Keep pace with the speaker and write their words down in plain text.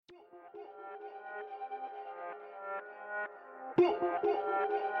All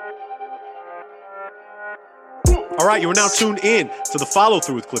right, you are now tuned in to the Follow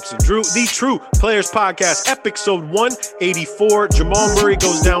Through with Clips and Drew, the True Players Podcast, episode 184. Jamal Murray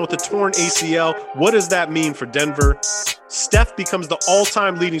goes down with a torn ACL. What does that mean for Denver? Steph becomes the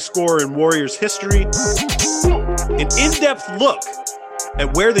all-time leading scorer in Warriors history. An in-depth look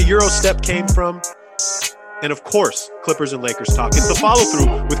at where the Euro step came from. And of course, Clippers and Lakers talk. It's the Follow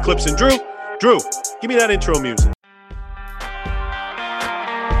Through with Clips and Drew. Drew, give me that intro music.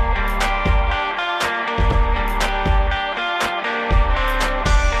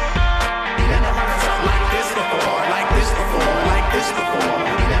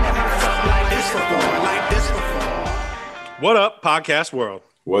 What up, podcast world?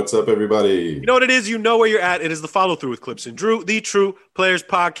 What's up, everybody? You know what it is? You know where you're at. It is the Follow Through with Clips and Drew, the True Players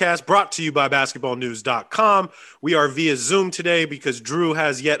Podcast, brought to you by basketballnews.com. We are via Zoom today because Drew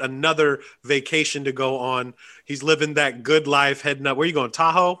has yet another vacation to go on. He's living that good life, heading up. Where are you going,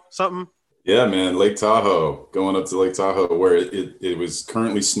 Tahoe? Something? Yeah, man, Lake Tahoe. Going up to Lake Tahoe, where it was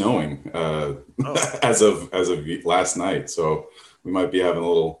currently snowing as of last night. So we might be having a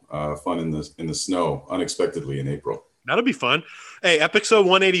little fun in the snow unexpectedly in April. That'll be fun. Hey, episode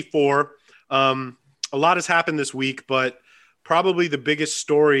 184. A lot has happened this week, but probably the biggest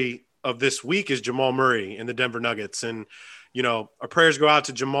story of this week is Jamal Murray and the Denver Nuggets. And, you know, our prayers go out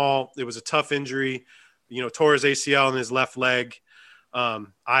to Jamal. It was a tough injury, tore his ACL in his left leg.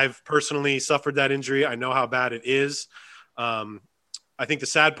 I've personally suffered that injury. I know how bad it is. I think the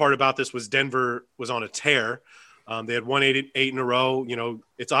sad part about this was Denver was on a tear. They had won eight in a row.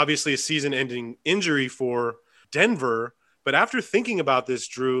 It's obviously a season-ending injury for Denver, but after thinking about this,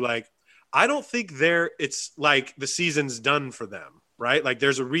 Drew, I don't think it's like the season's done for them, right? Like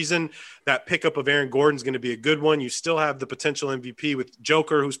there's a reason that pickup of Aaron Gordon's going to be a good one. You still have the potential MVP with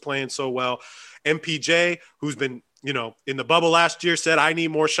Joker, who's playing so well. MPJ, who's been, in the bubble last year, said, I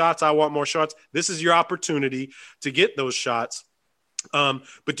need more shots. I want more shots. This is your opportunity to get those shots.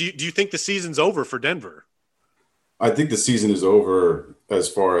 But do you think the season's over for Denver? I think the season is over as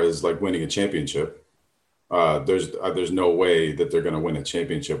far as winning a championship. There's no way that they're going to win a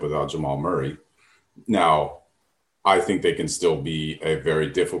championship without Jamal Murray. Now, I think they can still be a very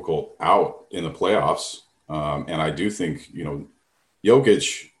difficult out in the playoffs. And I do think,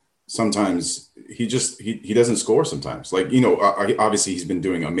 Jokic, sometimes he doesn't score sometimes. Obviously he's been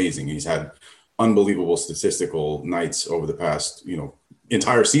doing amazing. He's had unbelievable statistical nights over the past,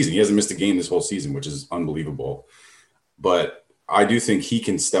 entire season. He hasn't missed a game this whole season, which is unbelievable. But I do think he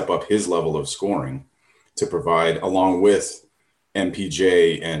can step up his level of scoring to provide, along with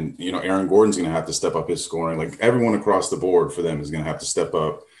MPJ and, Aaron Gordon's going to have to step up his scoring. Everyone across the board for them is going to have to step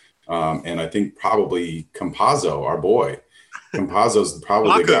up. And I think probably Campazzo, our boy, Campazzo's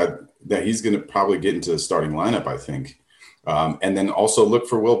probably the guy that he's going to probably get into the starting lineup, I think. And then also look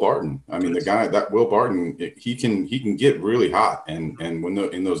for Will Barton. I mean, the guy that Will Barton, he can get really hot. And when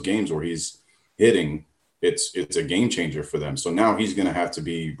in those games where he's hitting, it's a game changer for them. So now he's going to have to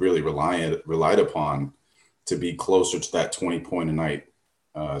be really relied upon to be closer to that 20-point-a-night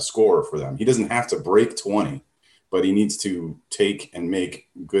scorer for them. He doesn't have to break 20, but he needs to take and make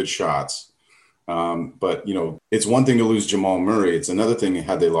good shots. But, it's one thing to lose Jamal Murray. It's another thing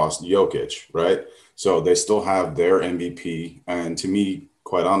had they lost Jokic, right? So they still have their MVP. And to me,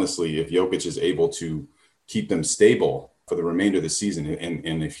 quite honestly, if Jokic is able to keep them stable for the remainder of the season,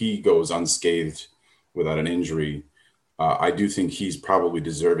 and if he goes unscathed without an injury, I do think he's probably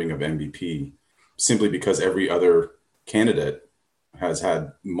deserving of MVP. Simply because every other candidate has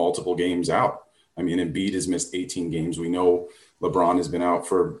had multiple games out. I mean, Embiid has missed 18 games. We know LeBron has been out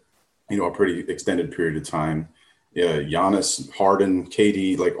for, a pretty extended period of time. Giannis, Harden,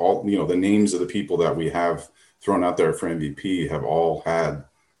 KD, all, the names of the people that we have thrown out there for MVP have all had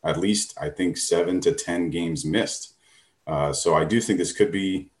at least, I think, 7 to 10 games missed. So I do think this could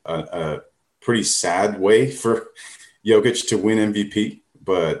be a pretty sad way for Jokic to win MVP,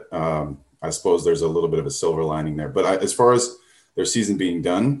 but I suppose there's a little bit of a silver lining there. But as far as their season being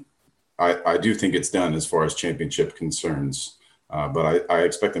done, I do think it's done as far as championship concerns. But I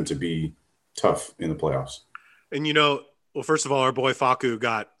expect them to be tough in the playoffs. And, well, first of all, our boy Facu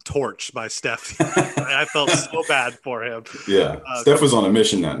got torched by Steph. I felt so bad for him. Yeah, Steph was on a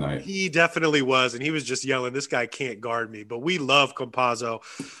mission that night. He definitely was, and he was just yelling, this guy can't guard me. But we love Campazzo.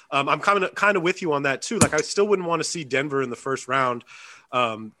 I'm kind of with you on that, too. I still wouldn't want to see Denver in the first round.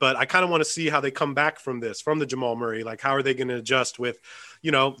 But I kind of want to see how they come back from the Jamal Murray. How are they going to adjust with,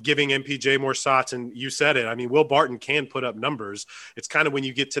 giving MPJ more shots? And you said it. I mean, Will Barton can put up numbers. It's kind of when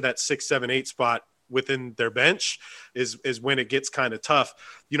you get to that 6, 7, 8 spot within their bench is when it gets kind of tough.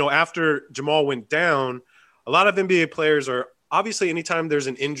 After Jamal went down, a lot of NBA players are obviously anytime there's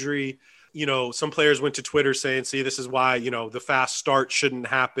an injury, some players went to Twitter saying, see, this is why, the fast start shouldn't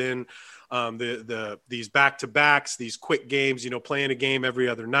happen. These back-to-backs, these quick games, playing a game every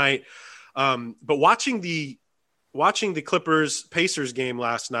other night. But watching the Clippers Pacers game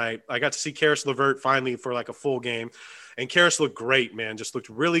last night, I got to see Karis LeVert finally for like a full game, and Karis looked great, man, just looked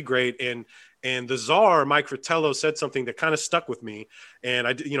really great. And the czar, Mike Fratello, said something that kind of stuck with me. And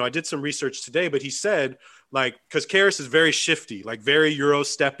I did some research today, but he said, like, because Karis is very shifty, like very Euro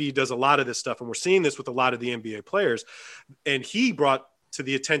steppy, does a lot of this stuff. And we're seeing this with a lot of the NBA players. And he brought to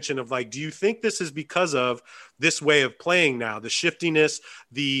the attention of like, do you think this is because of this way of playing now, the shiftiness,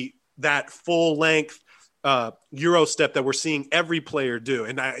 that full length Euro step that we're seeing every player do?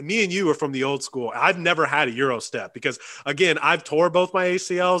 And me and you are from the old school. I've never had a Euro step because, again, I've tore both my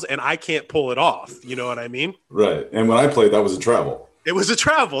ACLs and I can't pull it off. You know what I mean? Right. And when I played, that was a travel. It was a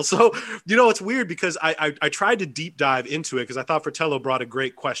travel. So, it's weird because I tried to deep dive into it because I thought Fratello brought a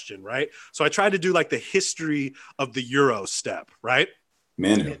great question, right? So I tried to do like the history of the Euro step, right?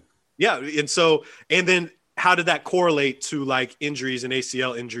 Manu. Yeah. And then how did that correlate to like injuries and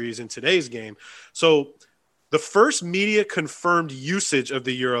ACL injuries in today's game? So the first media confirmed usage of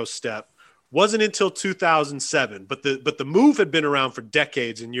the Euro step wasn't until 2007, but the move had been around for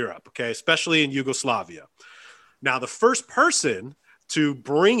decades in Europe, okay, especially in Yugoslavia. Now, the first person to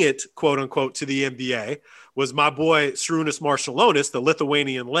bring it, quote unquote, to the NBA was my boy Šarūnas Marčiulionis, the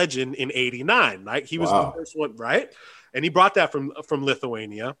Lithuanian legend, in '89. Right, he was the first one, right, and he brought that from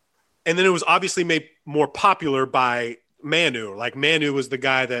Lithuania, and then it was obviously made more popular by Manu. Like Manu was the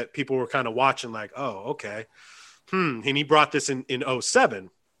guy that people were kind of watching, like, oh, okay, and he brought this in '07.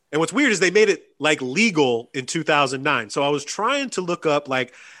 And what's weird is they made it like legal in 2009. So I was trying to look up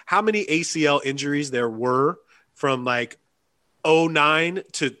like how many ACL injuries there were from like '09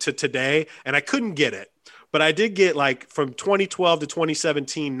 to today, and I couldn't get it. But I did get like from 2012 to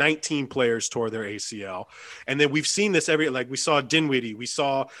 2017, 19 players tore their ACL. And then we've seen this we saw Dinwiddie, we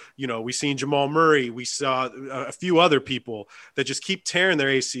seen Jamal Murray, we saw a few other people that just keep tearing their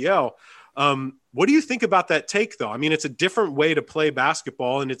ACL. What do you think about that take though? I mean, it's a different way to play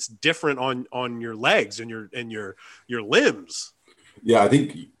basketball and it's different on your legs and your limbs. Yeah, I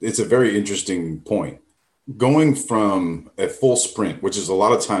think it's a very interesting point. Going from a full sprint, which is a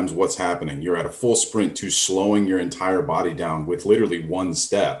lot of times what's happening, you're at a full sprint, to slowing your entire body down with literally one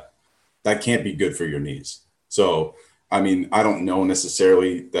step, that can't be good for your knees. So, I mean, I don't know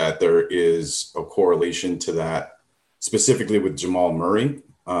necessarily that there is a correlation to that specifically with Jamal Murray,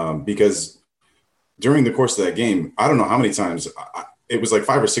 because during the course of that game, I don't know how many times, it was like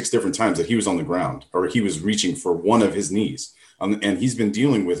 5 or 6 different times that he was on the ground or he was reaching for one of his knees. And he's been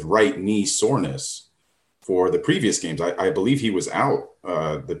dealing with right knee soreness for the previous games. I believe he was out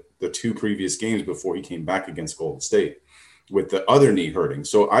the 2 previous games before he came back against Golden State with the other knee hurting.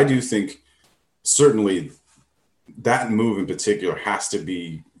 So I do think certainly that move in particular has to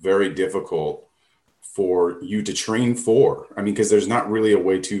be very difficult for you to train for. I mean, because there's not really a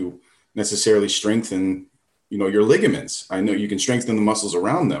way to necessarily strengthen, your ligaments. I know you can strengthen the muscles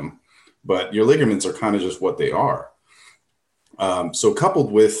around them, but your ligaments are kind of just what they are. So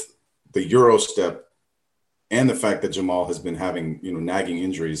coupled with the Euro step, and the fact that Jamal has been having, nagging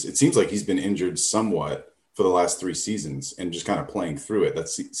injuries, it seems like he's been injured somewhat for the last 3 seasons and just kind of playing through it. That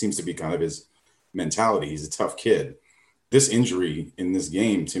seems to be kind of his mentality. He's a tough kid. This injury in this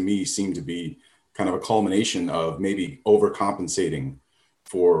game, to me, seemed to be kind of a culmination of maybe overcompensating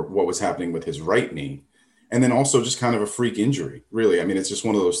for what was happening with his right knee. And then also just kind of a freak injury, really. I mean, it's just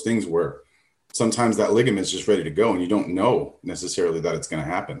one of those things where sometimes that ligament's just ready to go and you don't know necessarily that it's going to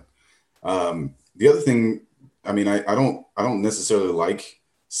happen. The other thing, I mean, I don't necessarily like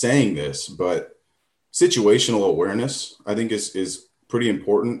saying this, but situational awareness, I think is pretty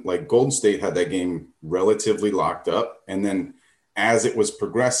important. Like Golden State had that game relatively locked up. And then as it was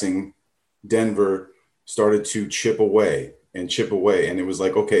progressing, Denver started to chip away. And it was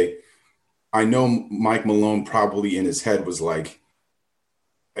like, okay, I know Mike Malone probably in his head was like,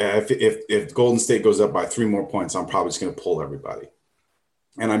 if Golden State goes up by 3 more points, I'm probably just going to pull everybody.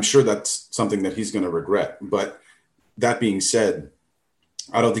 And I'm sure that's something that he's going to regret. But that being said,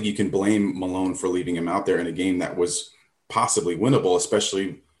 I don't think you can blame Malone for leaving him out there in a game that was possibly winnable,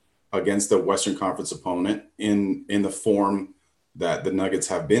 especially against the Western Conference opponent in the form that the Nuggets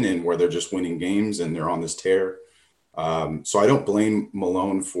have been in, where they're just winning games and they're on this tear. So I don't blame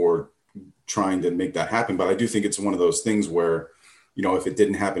Malone for trying to make that happen. But I do think it's one of those things where, if it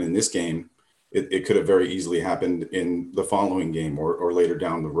didn't happen in this game, it could have very easily happened in the following game or later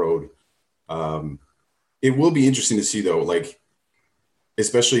down the road. It will be interesting to see, though, like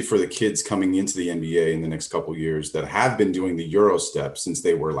especially for the kids coming into the NBA in the next couple of years that have been doing the Euro step since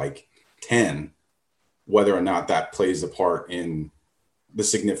they were like 10, whether or not that plays a part in the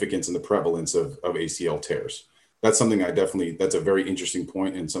significance and the prevalence of ACL tears. That's something that's a very interesting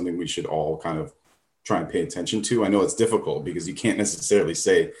point and something we should all kind of try and pay attention to. I know it's difficult because you can't necessarily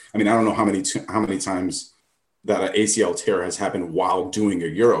say, I mean, I don't know how many times that an ACL tear has happened while doing a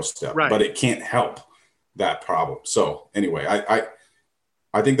Euro step, Right. but it can't help that problem. So anyway,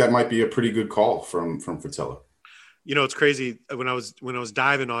 I think that might be a pretty good call from Fratello. You know, it's crazy when I was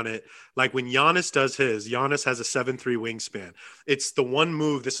diving on it, like when Giannis does Giannis has a 7'3" wingspan. It's the one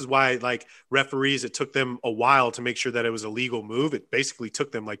move. This is why, like, referees, it took them a while to make sure that it was a legal move. It basically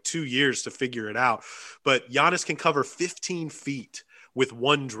took them like 2 years to figure it out. But Giannis can cover 15 feet with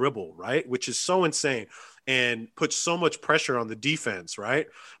one dribble, right? Which is so insane and puts so much pressure on the defense, right?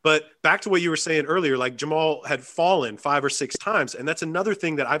 But back to what you were saying earlier, like Jamal had fallen 5 or 6 times. And that's another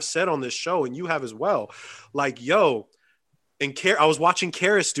thing that I've said on this show, and you have as well. Like, yo, and I was watching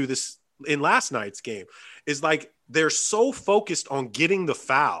Karras do this in last night's game, is like they're so focused on getting the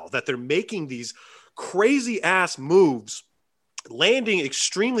foul that they're making these crazy ass moves, landing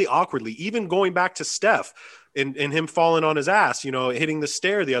extremely awkwardly, even going back to Steph and him falling on his ass, you know, hitting the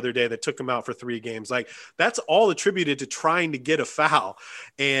stair the other day that took him out for 3 games. Like, that's all attributed to trying to get a foul.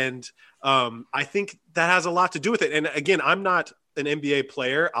 And I think that has a lot to do with it. And again, I'm not an NBA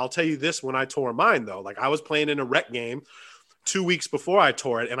player. I'll tell you this, when I tore mine though, like I was playing in a rec game 2 weeks before I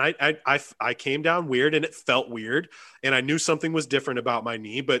tore it, and I came down weird, and it felt weird, and I knew something was different about my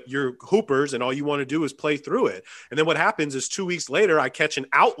knee. But you're hoopers, and all you want to do is play through it. And then what happens is 2 weeks later, I catch an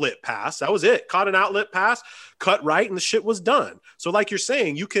outlet pass. That was it. Caught an outlet pass, cut right, and the shit was done. So like you're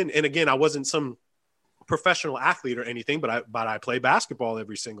saying, you can. And again, I wasn't some professional athlete or anything, but I play basketball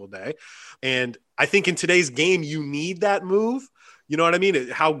every single day, and I think in today's game, you need that move. You know what I mean?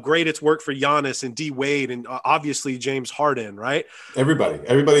 How great it's worked for Giannis and D Wade and obviously James Harden, right?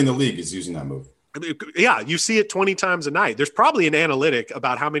 Everybody in the league is using that move. Yeah, you see it 20 times a night. There's probably an analytic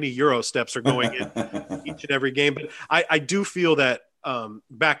about how many Euro steps are going in each and every game. But I do feel that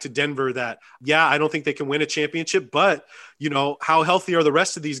back to Denver that, yeah, I don't think they can win a championship, but you know, how healthy are the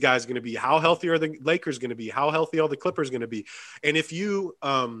rest of these guys going to be? How healthy are the Lakers going to be? How healthy are the Clippers going to be? And if you,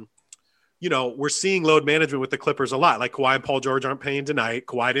 you know, we're seeing load management with the Clippers a lot. Like Kawhi and Paul George aren't playing tonight.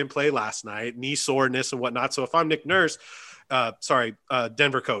 Kawhi didn't play last night, knee soreness and whatnot. So if I'm Nick Nurse,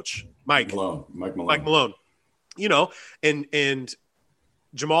 Denver coach, Mike Malone, you know, and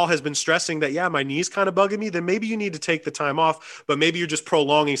Jamal has been stressing that, yeah, my knee's kind of bugging me, then maybe you need to take the time off, but maybe you're just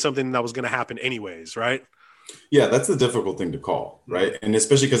prolonging something that was going to happen anyways, right? Yeah, that's the difficult thing to call, right? And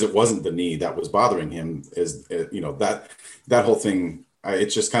especially because it wasn't the knee that was bothering him, is, you know, that whole thing.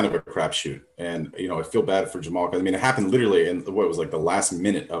 It's just kind of a crapshoot. And, you know, I feel bad for Jamal. I mean, it happened literally in what was like the last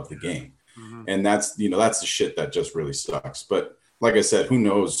minute of the game. Mm-hmm. And that's the shit that just really sucks. But like I said, who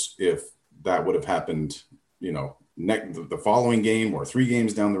knows if that would have happened, you know, the following game or 3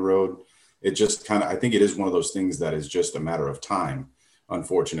 games down the road. It just kind of, I think it is one of those things that is just a matter of time,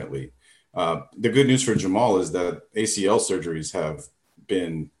 unfortunately. The good news for Jamal is that ACL surgeries have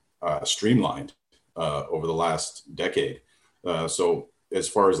been streamlined over the last decade. So as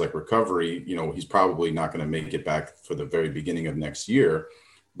far as like recovery, you know, he's probably not going to make it back for the very beginning of next year,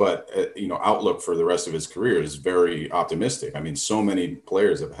 but you know, outlook for the rest of his career is very optimistic. I mean, so many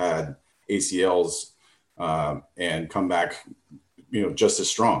players have had ACLs and come back, you know, just as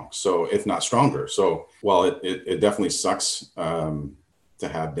strong. So if not stronger. So while it definitely sucks to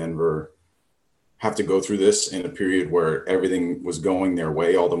have Denver have to go through this in a period where everything was going their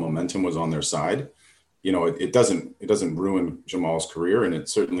way, all the momentum was on their side. You know, it doesn't ruin Jamal's career, and it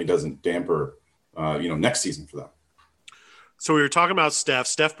certainly doesn't damper, you know, next season for them. So we were talking about Steph.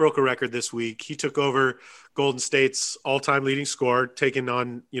 Steph broke a record this week. He took over Golden State's all-time leading scorer, taking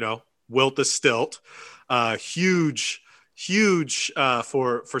on, you know, Wilt the Stilt. Huge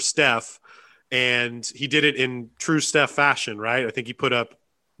for Steph, and he did it in true Steph fashion, right? I think he put up,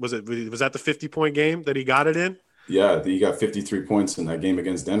 was that the 50-point game that he got it in? Yeah, he got 53 points in that game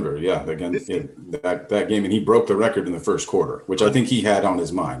against Denver. Yeah, against that game, and he broke the record in the first quarter, which I think he had on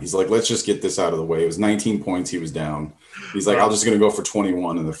his mind. He's like, let's just get this out of the way. It was 19 points he was down. He's like, I'm just going to go for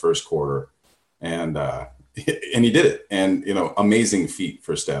 21 in the first quarter, and he did it. And you know, amazing feat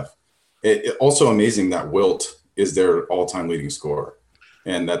for Steph. It also amazing that Wilt is their all-time leading scorer,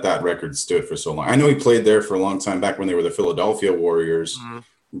 and that record stood for so long. I know he played there for a long time back when they were the Philadelphia Warriors. Mm-hmm.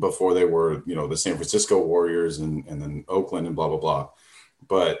 Before they were, you know, the San Francisco Warriors and then Oakland and blah, blah, blah.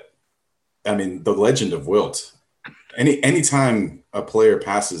 But I mean, the legend of Wilt, anytime a player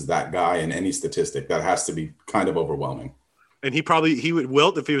passes that guy in any statistic, that has to be kind of overwhelming. And he would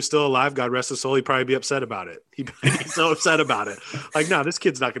Wilt if he was still alive. God rest his soul. He'd probably be upset about it. He'd be so upset about it. Like, nah, this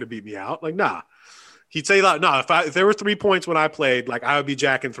kid's not going to beat me out. Like, nah. He'd say that. No, if there were 3 points when I played, like I would be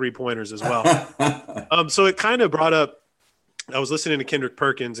jacking 3-pointers as well. So it kind of brought up. I was listening to Kendrick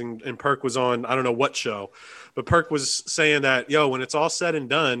Perkins, and Perk was on, I don't know what show, but Perk was saying that, when it's all said and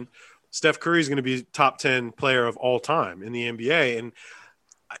done, Steph Curry is going to be top 10 player of all time in the NBA. And,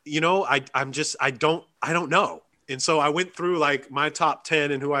 I don't know. And so I went through like my top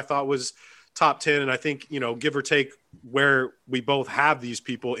 10 and who I thought was top 10. And I think, give or take where we both have these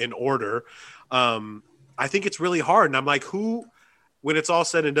people in order. I think it's really hard. And I'm like, who, when it's all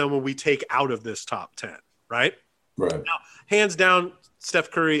said and done, will we take out of this top 10, right? Right. Now, hands down,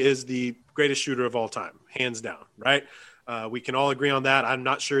 Steph Curry is the greatest shooter of all time, hands down, right? We can all agree on that. I'm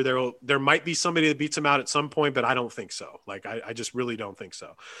not sure there might be somebody that beats him out at some point, but I don't think so. Like, I just really don't think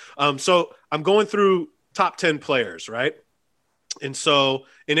so. So I'm going through top 10 players, right? And so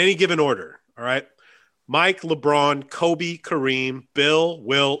in any given order, all right, Mike, LeBron, Kobe, Kareem, Bill,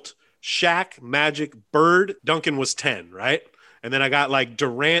 Wilt, Shaq, Magic, Bird, Duncan was 10, right? And then I got like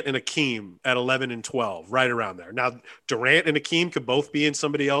Durant and Akeem at 11 and 12, right around there. Now, Durant and Akeem could both be in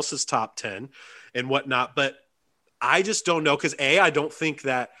somebody else's top 10 and whatnot, but I just don't know because I don't think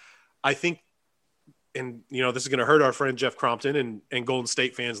that – I think – and, this is going to hurt our friend Jeff Crompton and Golden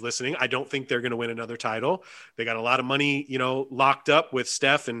State fans listening. I don't think they're going to win another title. They got a lot of money, locked up with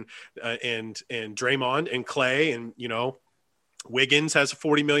Steph and Draymond and Clay and, Wiggins has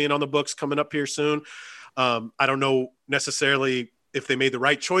 $40 million on the books coming up here soon. I don't know necessarily if they made the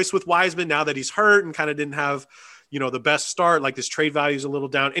right choice with Wiseman now that he's hurt and kind of didn't have, the best start. Like, this trade value is a little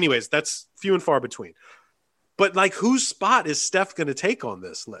down. Anyways, that's few and far between. But like, whose spot is Steph going to take on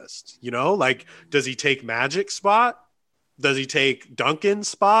this list? Like, does he take Magic's spot? Does he take Duncan's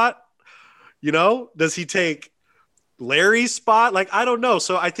spot? Does he take Larry's spot? Like, I don't know.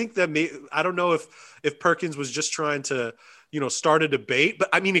 So I think that I don't know if Perkins was just trying to, start a debate, but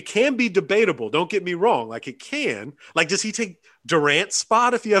I mean, it can be debatable. Don't get me wrong. Like, it can. Like, does he take Durant's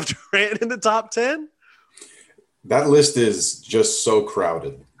spot if you have Durant in the top 10? That list is just so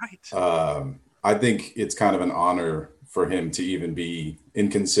crowded. Right. I think it's kind of an honor for him to even be in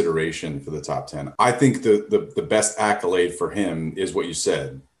consideration for the top 10. I think the best accolade for him is what you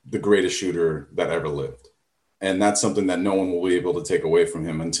said, the greatest shooter that ever lived. And that's something that no one will be able to take away from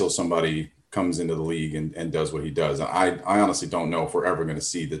him until somebody comes into the league and does what he does. I honestly don't know if we're ever going to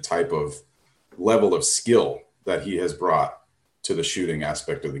see the type of level of skill that he has brought to the shooting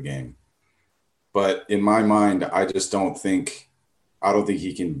aspect of the game. But in my mind, I don't think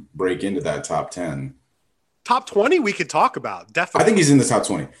he can break into that top 10. Top 20 we could talk about, definitely. I think he's in the top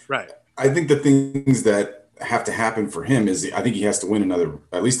 20. Right. I think the things that have to happen for him is I think he has to win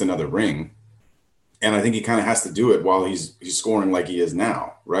at least another ring. And I think he kind of has to do it while he's scoring like he is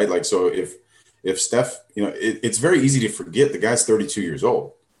now, right? Like, so if Steph, it's very easy to forget the guy's 32 years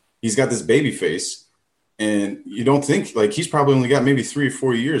old. He's got this baby face, and you don't think, like, he's probably only got maybe 3 or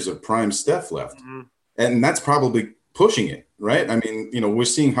 4 years of prime Steph left. Mm-hmm. And that's probably pushing it, right? I mean, we're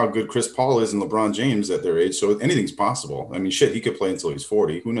seeing how good Chris Paul is and LeBron James at their age, so anything's possible. I mean, shit, he could play until he's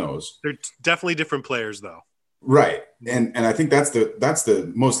 40. Who knows? They're definitely different players, though. Right. And I think that's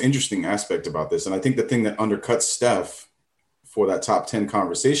the most interesting aspect about this. And I think the thing that undercuts Steph for that top 10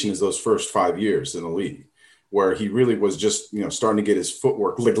 conversation is those first 5 years in the league, where he really was just, starting to get his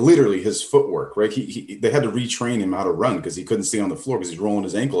footwork, like literally his footwork, right? They had to retrain him how to run because he couldn't stay on the floor because he's rolling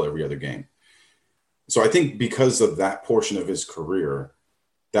his ankle every other game. So I think because of that portion of his career,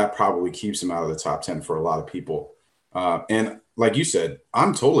 that probably keeps him out of the top 10 for a lot of people. And like you said,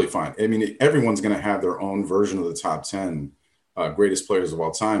 I'm totally fine. I mean, everyone's going to have their own version of the top 10 greatest players of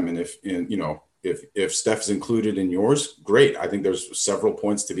all time. And if Steph's included in yours, great. I think there's several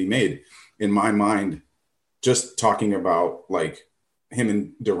points to be made. In my mind, just talking about like him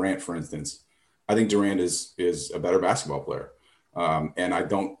and Durant, for instance, I think Durant is a better basketball player. And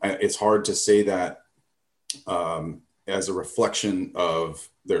it's hard to say that as a reflection of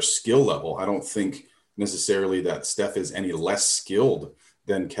their skill level. I don't think necessarily that Steph is any less skilled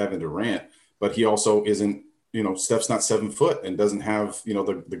than Kevin Durant, but he also isn't, Steph's not 7 foot and doesn't have,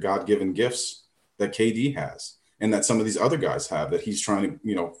 the God-given gifts that KD has and that some of these other guys have that he's trying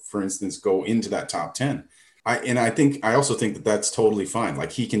to, for instance, go into that top 10. I also think that that's totally fine.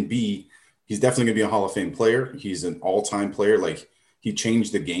 Like he's definitely gonna be a Hall of Fame player. He's an all-time player. Like he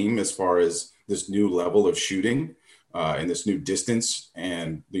changed the game as far as this new level of shooting and this new distance.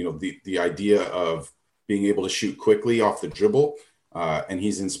 And, the idea of being able to shoot quickly off the dribble. And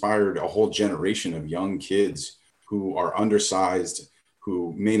he's inspired a whole generation of young kids who are undersized,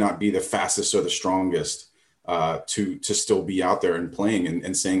 who may not be the fastest or the strongest, to still be out there and playing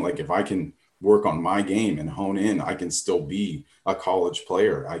and saying, like, if I can work on my game and hone in, I can still be a college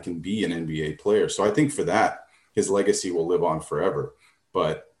player. I can be an NBA player. So I think for that, his legacy will live on forever.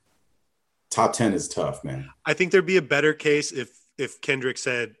 But top 10 is tough, man. I think there'd be a better case if Kendrick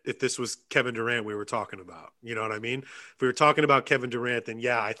said, if this was Kevin Durant we were talking about, you know what I mean? If we were talking about Kevin Durant, then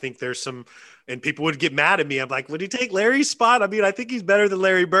yeah, I think there's some, and people would get mad at me. I'm like, would he take Larry's spot? I mean, I think he's better than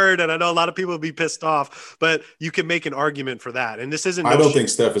Larry Bird, and I know a lot of people would be pissed off, but you can make an argument for that. And this isn't. I don't think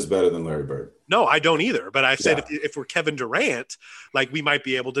Steph is better than Larry Bird. No, I don't either. But I said if we're Kevin Durant, like, we might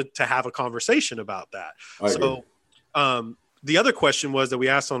be able to have a conversation about that. I agree. The other question was that we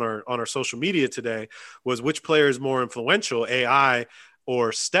asked on our social media today was which player is more influential, AI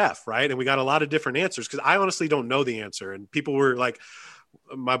or Steph, right? And we got a lot of different answers because I honestly don't know the answer. And people were like,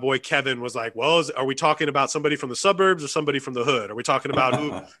 my boy Kevin was like, well, are we talking about somebody from the suburbs or somebody from the hood? Are we talking about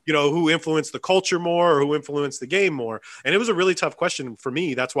who influenced the culture more or who influenced the game more? And it was a really tough question for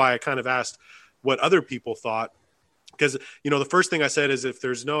me. That's why I kind of asked what other people thought. Because, the first thing I said is if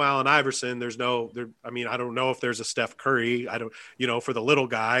there's no Allen Iverson, I don't know if there's a Steph Curry. I don't, for the little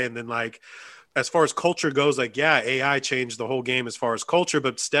guy. And then, like, as far as culture goes, like, yeah, AI changed the whole game as far as culture,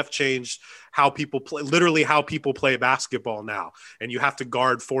 but Steph changed how people play, literally how people play basketball now. And you have to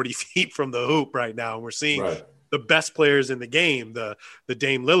guard 40 feet from the hoop right now. And we're seeing the best players in the game, the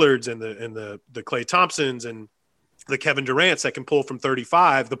Dame Lillards and the Klay Thompsons and the Kevin Durants that can pull from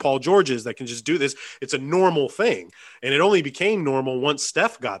 35, the Paul Georges that can just do this. It's a normal thing. And it only became normal once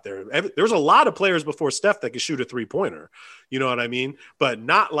Steph got there. There was a lot of players before Steph that could shoot a 3-pointer. You know what I mean? But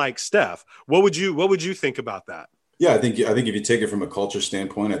not like Steph. What would you think about that? Yeah, I think if you take it from a culture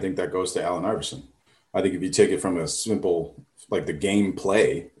standpoint, I think that goes to Allen Iverson. I think if you take it from a simple, like, the game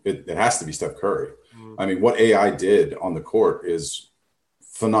play, it has to be Steph Curry. I mean, what AI did on the court is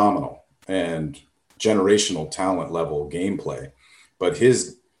phenomenal and generational talent level gameplay, but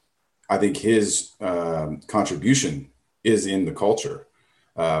I think his contribution is in the culture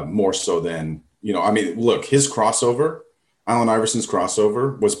more so than, look, his crossover, Allen Iverson's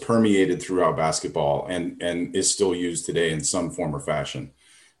crossover was permeated throughout basketball and is still used today in some form or fashion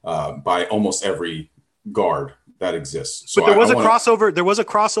by almost every guard that exists. So but there was a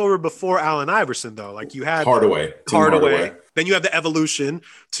crossover before Allen Iverson, though. Like, you had Hardaway. Then you have the evolution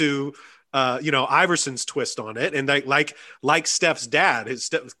to Iverson's twist on it. And like Steph's dad,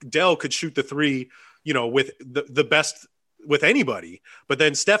 Dell could shoot the three, with the best with anybody, but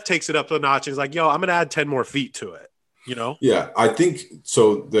then Steph takes it up a notch and is like, yo, I'm going to add 10 more feet to it, Yeah, I think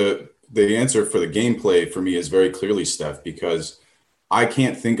so. The answer for the gameplay for me is very clearly Steph, because I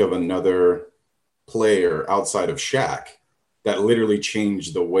can't think of another player outside of Shaq that literally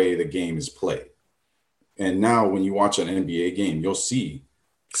changed the way the game is played. And now when you watch an NBA game, you'll see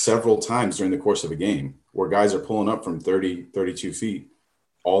several times during the course of a game where guys are pulling up from 30, 32 feet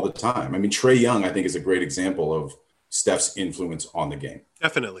all the time. I mean, Trae Young, I think, is a great example of Steph's influence on the game.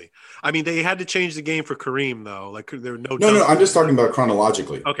 Definitely. I mean, they had to change the game for Kareem, though. Like, there were No, I'm just talking about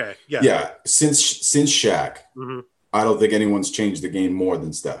chronologically. Okay. Yeah. Yeah. Since Shaq, I don't think anyone's changed the game more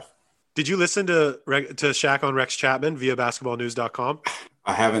than Steph. Did you listen to Shaq on Rex Chapman via basketballnews.com?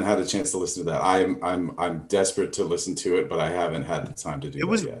 I haven't had a chance to listen to that. I'm desperate to listen to it, but I haven't had the time to do that yet. It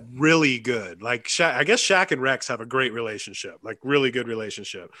was really good. Like, I guess Shaq and Rex have a great relationship, like, really good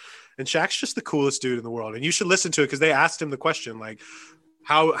relationship. And Shaq's just the coolest dude in the world. And you should listen to it because they asked him the question, like,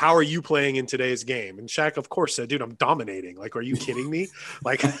 how are you playing in today's game? And Shaq, of course, said, dude, I'm dominating. Like, are you kidding me?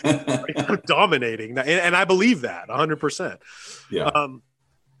 Like, I'm dominating. And I believe that 100%. Yeah.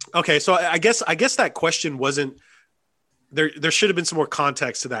 Okay. So I guess that question wasn't, there should have been some more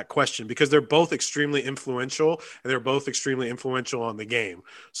context to that question because they're both extremely influential and they're both extremely influential on the game.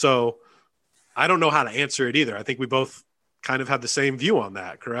 So I don't know how to answer it either. I think we both kind of have the same view on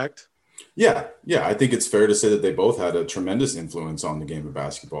that, correct? Yeah. I think it's fair to say that they both had a tremendous influence on the game of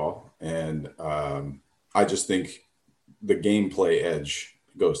basketball. And I just think the gameplay edge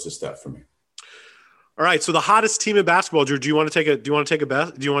goes to Steph for me. All right. So the hottest team in basketball, Drew, do you want to take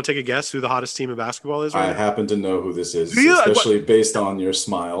a guess who the hottest team in basketball is? I happen to know who this is, especially based on your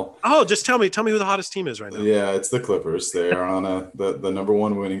smile. Oh, just tell me who the hottest team is right now. Yeah, it's the Clippers. They are on the number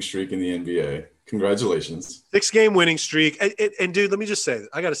one winning streak in the NBA. Congratulations. 6-game winning streak. And dude, let me just say,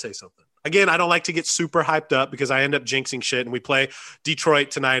 I got to say something. Again, I don't like to get super hyped up because I end up jinxing shit, and we play Detroit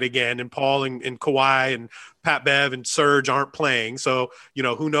tonight again, and Paul and Kawhi and Pat Bev and Serge aren't playing. So,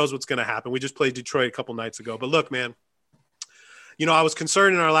 who knows what's going to happen. We just played Detroit a couple nights ago. But look, man, I was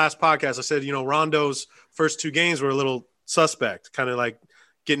concerned in our last podcast. I said, Rondo's first 2 games were a little suspect, kind of like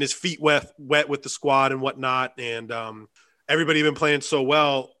getting his feet wet with the squad and whatnot. And everybody had been playing so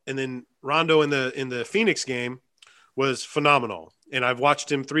well. And then Rondo in the Phoenix game was phenomenal. And I've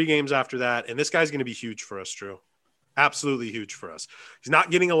watched him 3 games after that. And this guy's going to be huge for us, Drew. Absolutely huge for us. He's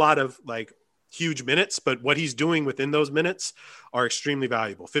not getting a lot of like huge minutes, but what he's doing within those minutes are extremely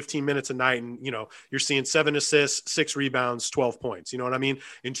valuable. 15 minutes a night. And, you're seeing 7 assists, 6 rebounds, 12 points. You know what I mean?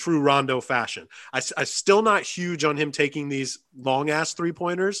 In true Rondo fashion. I'm still not huge on him taking these long ass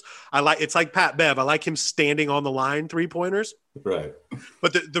 3-pointers. It's like Pat Bev. I like him standing on the line 3-pointers. Right.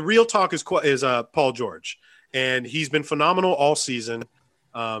 But the real talk is Paul George. And he's been phenomenal all season.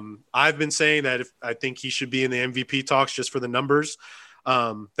 I've been saying that I think he should be in the MVP talks just for the numbers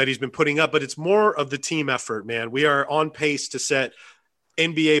that he's been putting up, but it's more of the team effort, man. We are on pace to set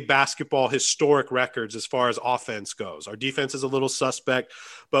NBA basketball historic records as far as offense goes. Our defense is a little suspect,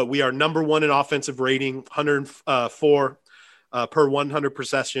 but we are number 1 in offensive rating, 104 per 100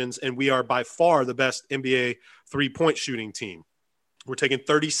 possessions, and we are by far the best NBA 3-point shooting team. We're taking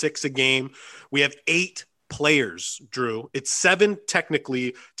 36 a game. We have 8 players, Drew. It's 7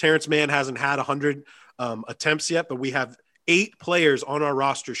 technically. Terrence Mann hasn't had 100 attempts yet, but we have 8 players on our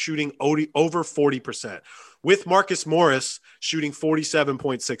roster shooting over 40%, with Marcus Morris shooting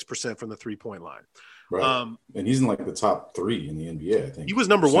 47.6% from the 3-point line. Right. And he's in like the top 3 in the NBA, I think. He was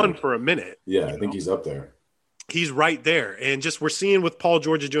number 1 for a minute. Yeah, I think he's up there. He's right there. And just we're seeing with Paul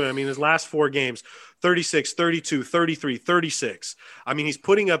George doing, I mean, his last 4 games, 36, 32, 33, 36. I mean, he's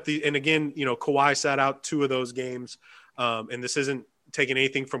putting up and again, Kawhi sat out 2 of those games. And this isn't taking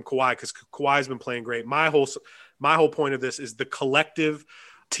anything from Kawhi because Kawhi's been playing great. My whole point of this is the collective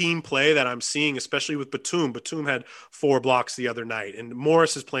team play that I'm seeing, especially with Batum. Batum had 4 blocks the other night, and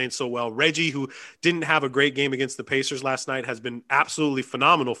Morris is playing so well. Reggie, who didn't have a great game against the Pacers last night, has been absolutely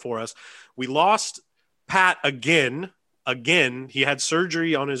phenomenal for us. We lost Pat again. He had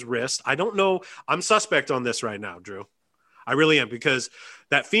surgery on his wrist. I don't know. I'm suspect on this right now, Drew. I really am, because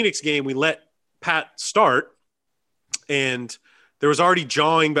that Phoenix game, we let Pat start, and there was already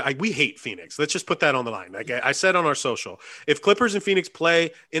jawing, but we hate Phoenix. Let's just put that on the line. Like I said on our social, if Clippers and Phoenix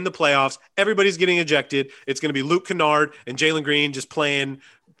play in the playoffs, everybody's getting ejected. It's going to be Luke Kennard and Jalen Green just playing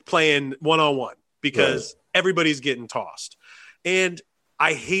one-on-one because everybody's getting tossed. And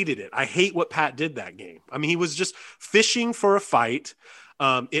I hated it. I hate what Pat did that game. I mean, he was just fishing for a fight.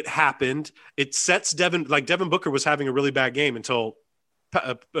 It happened. It sets Devin Booker was having a really bad game until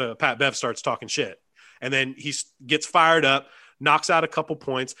Pat Bev starts talking shit. And then he gets fired up, knocks out a couple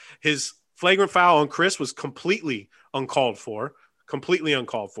points. His flagrant foul on Chris was completely uncalled for.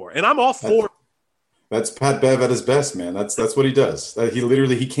 And I'm all for. That's Pat Bev at his best, man. That's what he does.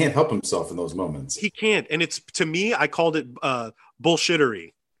 He can't help himself in those moments. He can't. And it's, to me, I called it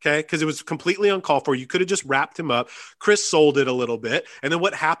bullshittery. Okay. Because it was completely uncalled for. You could have just wrapped him up. Chris sold it a little bit. And then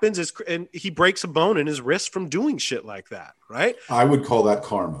what happens is, and he breaks a bone in his wrist from doing shit like that. Right. I would call that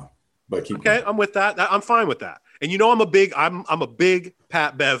karma. But keep going. I'm with that. I'm fine with that. And I'm a big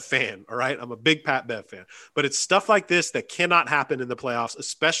Pat Bev fan. All right. I'm a big Pat Bev fan, but it's stuff like this that cannot happen in the playoffs,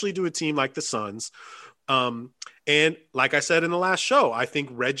 especially to a team like the Suns. And like I said in the last show, I think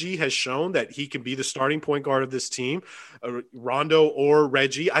Reggie has shown that he can be the starting point guard of this team, Rondo or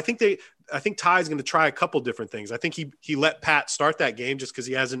Reggie. I think Ty is going to try a couple different things. I think he let Pat start that game just because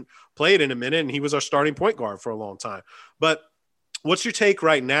he hasn't played in a minute, and he was our starting point guard for a long time. But what's your take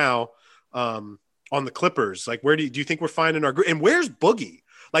right now on the Clippers? Like, where do you think we're finding our group? And where's Boogie?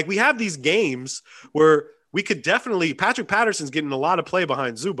 Like, we have these games where we could definitely, Patrick Patterson's getting a lot of play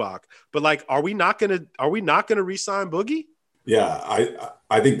behind Zubac, but like, are we not gonna re-sign Boogie? Yeah,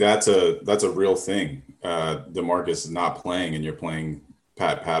 I think that's a real thing. DeMarcus is not playing, and you're playing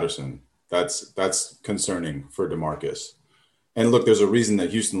Pat Patterson. That's concerning for DeMarcus. And look, there's a reason that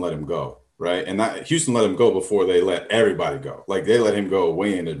Houston let him go, right? And Houston let him go before they let everybody go. Like, they let him go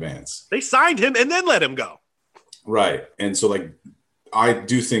way in advance. They signed him and then let him go. Right. And so, like, I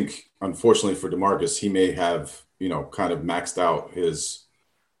do think, unfortunately for DeMarcus, he may have, kind of maxed out his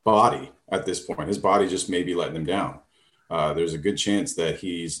body at this point. His body just may be letting him down. There's a good chance that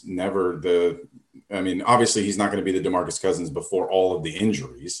he's never obviously he's not going to be the DeMarcus Cousins before all of the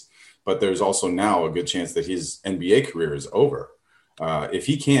injuries, but there's also now a good chance that his NBA career is over. If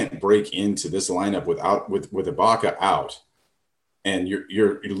he can't break into this lineup with Ibaka out, and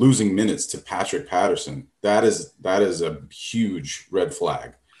you're losing minutes to Patrick Patterson, that is a huge red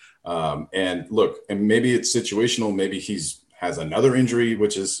flag. And look, and maybe it's situational. Maybe has another injury,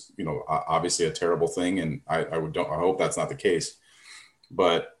 which is, obviously a terrible thing. And I hope that's not the case.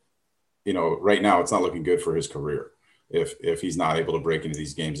 But, right now it's not looking good for his career if he's not able to break into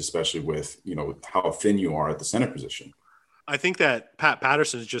these games, especially with, how thin you are at the center position. I think that Pat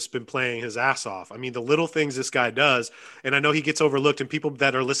Patterson's just been playing his ass off. I mean, the little things this guy does, and I know he gets overlooked, and people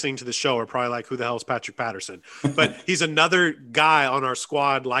that are listening to the show are probably like, who the hell is Patrick Patterson? But he's another guy on our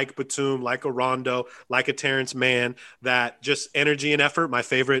squad, like Batum, like a Rondo, like a Terrence Mann, that just energy and effort, my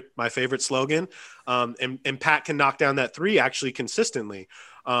favorite slogan. And Pat can knock down that three actually consistently.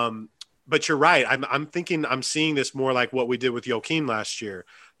 But you're right. I'm thinking I'm seeing this more like what we did with Joakim last year.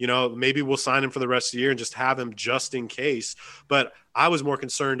 You know, maybe we'll sign him for the rest of the year and just have him just in case. But I was more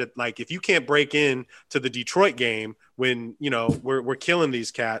concerned that, like, if you can't break in to the Detroit game when, you know, we're killing these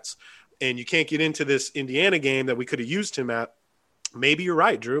cats, and you can't get into this Indiana game that we could have used him at, maybe you're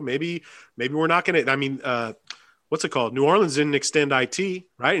right, Drew. Maybe we're not going to – I mean, what's it called? New Orleans didn't extend IT,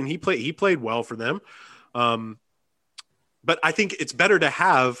 right? And he played well for them. But I think it's better to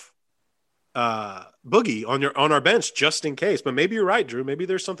have Boogie on our bench just in case. But maybe you're right, Drew. Maybe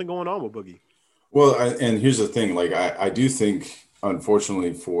there's something going on with Boogie. Well, and here's the thing. Like, I do think,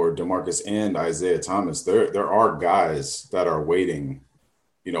 unfortunately for DeMarcus and Isaiah Thomas, there are guys that are waiting,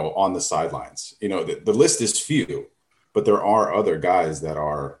 you know, on the sidelines. You know, the list is few, but there are other guys that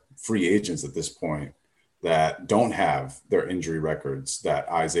are free agents at this point that don't have their injury records that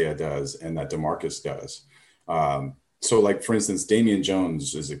Isaiah does and that DeMarcus does. So, like, for instance, Damian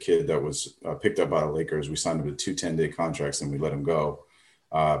Jones is a kid that was picked up by the Lakers. We signed him to 2 10-day contracts and we let him go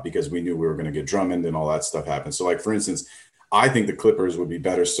because we knew we were going to get Drummond and all that stuff happened. So, like, for instance, I think the Clippers would be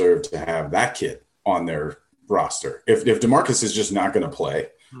better served to have that kid on their roster. If DeMarcus is just not going to play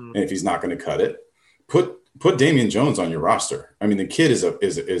and if he's not going to cut it, put Damian Jones on your roster. I mean, the kid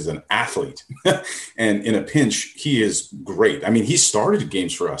is an athlete, and in a pinch, he is great. I mean, he started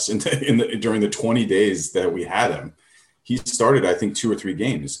games for us during the 20 days that we had him. He started, I think, 2 or 3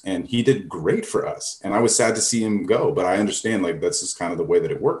 games, and he did great for us. And I was sad to see him go, but I understand, like, that's just kind of the way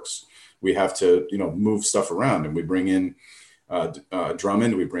that it works. We have to, you know, move stuff around, and we bring in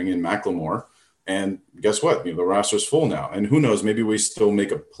Drummond, we bring in McLemore, and guess what? You know, the roster's full now. And who knows, maybe we still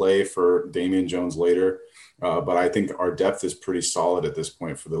make a play for Damian Jones later, but I think our depth is pretty solid at this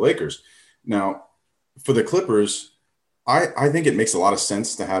point for the Lakers. Now, for the Clippers, I think it makes a lot of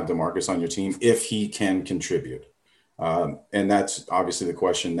sense to have DeMarcus on your team if he can contribute. And that's obviously the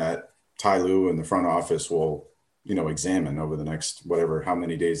question that Ty Lue and the front office will, you know, examine over the next how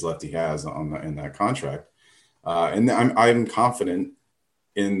many days left he has in that contract. And I'm confident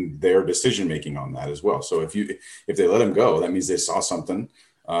in their decision making on that as well. So if they let him go, that means they saw something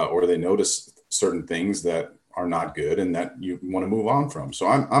or they noticed certain things that are not good and that you want to move on from. So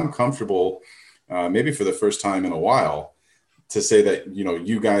I'm comfortable, maybe for the first time in a while, to say that, you know,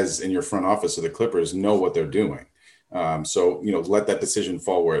 you guys in your front office of the Clippers know what they're doing. So, you know, let that decision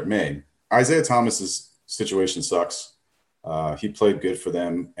fall where it may. Isaiah Thomas's situation sucks. He played good for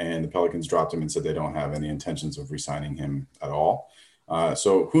them, and the Pelicans dropped him and said they don't have any intentions of re-signing him at all.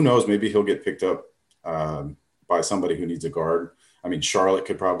 So who knows? Maybe he'll get picked up by somebody who needs a guard. I mean, Charlotte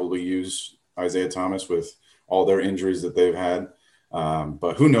could probably use Isaiah Thomas with all their injuries that they've had.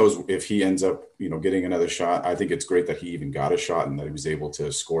 But who knows if he ends up, you know, getting another shot. I think it's great that he even got a shot and that he was able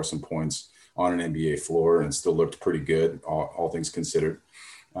to score some points on an NBA floor and still looked pretty good, all things considered.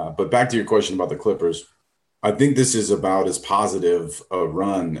 But back to your question about the Clippers, I think this is about as positive a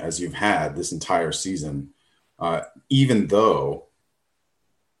run as you've had this entire season, even though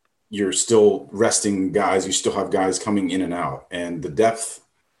you're still resting guys, you still have guys coming in and out, and the depth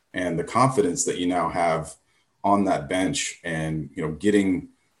and the confidence that you now have on that bench and, you know, getting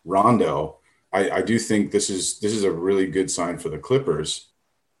Rondo, I do think this is a really good sign for the Clippers.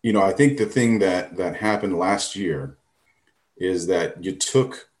 You know, I think the thing that happened last year is that you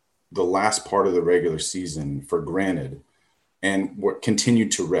took the last part of the regular season for granted and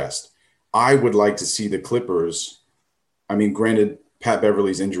continued to rest. I would like to see the Clippers. I mean, granted, Pat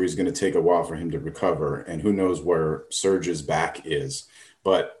Beverly's injury is going to take a while for him to recover, and who knows where Serge's back is.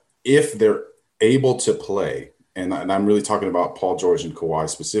 But if they're able to play, and I'm really talking about Paul George and Kawhi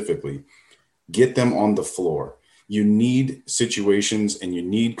specifically, get them on the floor. You need situations and you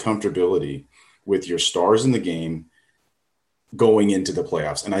need comfortability with your stars in the game going into the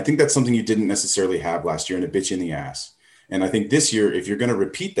playoffs. And I think that's something you didn't necessarily have last year, and it bit you in the ass. And I think this year, if you're going to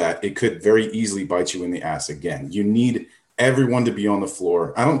repeat that, it could very easily bite you in the ass again. You need everyone to be on the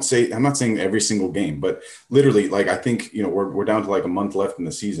floor. I'm not saying every single game, but literally, like, I think, you know, we're down to like a month left in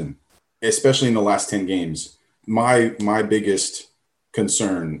the season, especially in the last 10 games. My biggest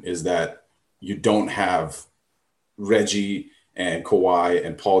concern is that you don't have Reggie and Kawhi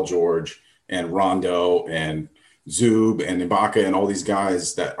and Paul George and Rondo and Zub and Ibaka and all these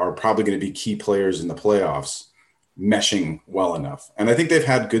guys that are probably going to be key players in the playoffs meshing well enough. And I think they've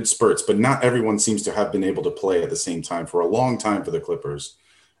had good spurts, but not everyone seems to have been able to play at the same time for a long time for the Clippers.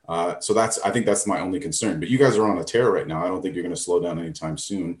 So I think that's my only concern. But you guys are on a tear right now. I don't think you're going to slow down anytime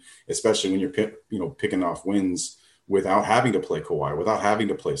soon, especially when you're picking off wins without having to play Kawhi, without having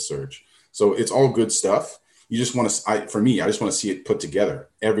to play Serge. So it's all good stuff. You just want to, for me, I just want to see it put together,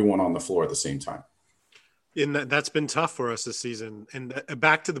 everyone on the floor at the same time. And that's been tough for us this season. And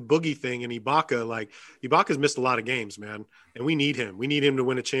back to the Boogie thing and Ibaka, like Ibaka's missed a lot of games, man. And we need him. We need him to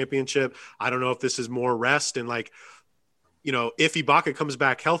win a championship. I don't know if this is more rest and like, if Ibaka comes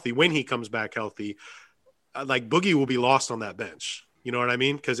back healthy, when he comes back healthy, like Boogie will be lost on that bench. You know what I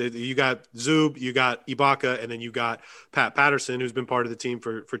mean? Because you got Zub, you got Ibaka, and then you got Pat Patterson, who's been part of the team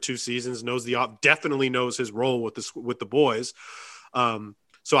for 2 seasons, definitely knows his role with the boys.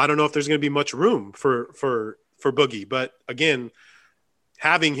 So I don't know if there's going to be much room for Boogie, but again,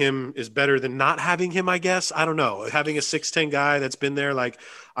 having him is better than not having him, I guess. I don't know. Having a 6'10" guy that's been there, like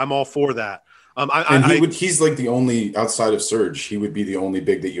I'm all for that. He's like the only, outside of Serge, he would be the only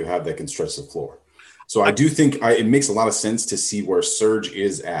big that you have that can stretch the floor. So I do think it makes a lot of sense to see where Serge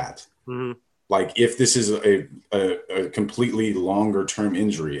is at. Mm-hmm. Like if this is a completely longer term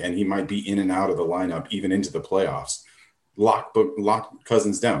injury and he might be in and out of the lineup, even into the playoffs, lock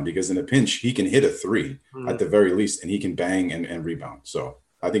Cousins down, because in a pinch, he can hit a 3 at the very least, and he can bang and rebound. So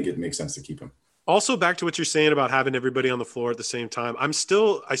I think it makes sense to keep him. Also, back to what you're saying about having everybody on the floor at the same time, I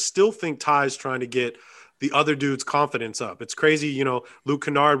still think Ty's trying to get the other dude's confidence up. It's crazy, Luke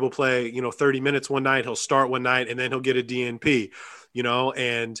Kennard will play, 30 minutes one night, he'll start one night, and then he'll get a DNP,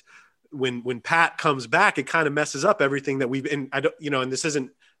 and when Pat comes back, it kind of messes up everything that we've been, and this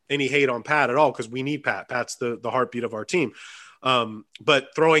isn't any hate on Pat at all, because we need Pat. Pat's the heartbeat of our team.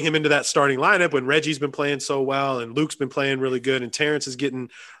 But throwing him into that starting lineup when Reggie's been playing so well and Luke's been playing really good and Terrence is getting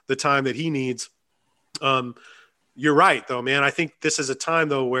the time that he needs. You're right though, man. I think this is a time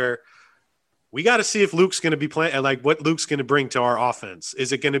though where we got to see if Luke's going to be playing, like what Luke's going to bring to our offense.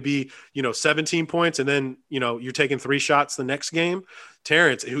 Is it going to be, 17 points and then, you're taking 3 shots the next game?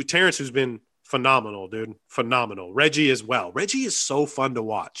 Terrence, who's been phenomenal, dude. Phenomenal. Reggie as well. Reggie is so fun to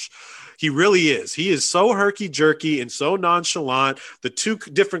watch. He really is. He is so herky-jerky and so nonchalant. The 2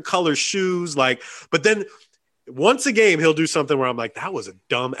 different color shoes, but then once a game, he'll do something where I'm like, that was a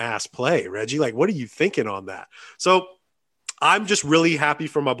dumb-ass play, Reggie. Like, what are you thinking on that? So I'm just really happy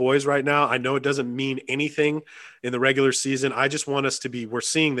for my boys right now. I know it doesn't mean anything in the regular season. I just want us to be – we're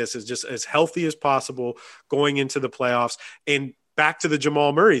seeing this as just as healthy as possible going into the playoffs. And back to the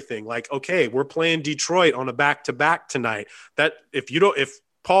Jamal Murray thing, like, okay, we're playing Detroit on a back-to-back tonight. That if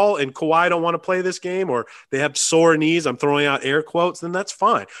Paul and Kawhi don't want to play this game, or they have sore knees, I'm throwing out air quotes, then that's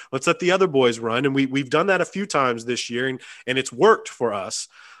fine. Let's let the other boys run. And we've done that a few times this year, and it's worked for us.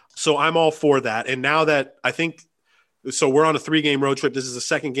 So I'm all for that. And now that I think – so we're on a 3-game road trip. This is the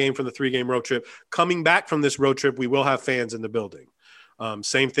second game from the 3-game road trip. Coming back from this road trip, we will have fans in the building.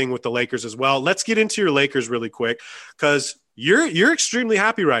 Same thing with the Lakers as well. Let's get into your Lakers really quick, because you're extremely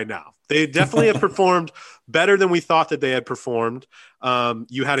happy right now. They definitely have performed better than we thought that they had performed.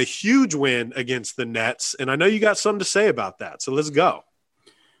 You had a huge win against the Nets, and I know you got something to say about that. So let's go.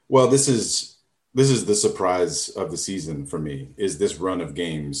 Well, this is the surprise of the season for me, is this run of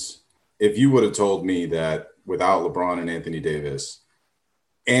games. If you would have told me that without LeBron and Anthony Davis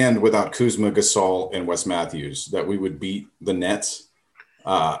and without Kuzma, Gasol, and Wes Matthews, that we would beat the Nets,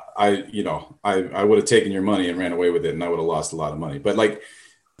 I would have taken your money and ran away with it, and I would have lost a lot of money. But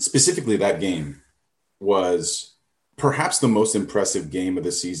specifically, that game was perhaps the most impressive game of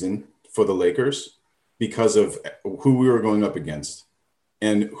the season for the Lakers because of who we were going up against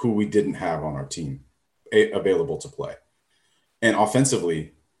and who we didn't have on our team available to play. And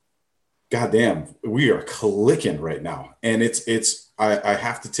offensively, goddamn, we are clicking right now. And I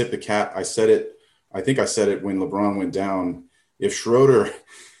have to tip the cap. I think I said it when LeBron went down. If Schroeder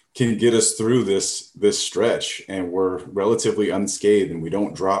can get us through this stretch and we're relatively unscathed and we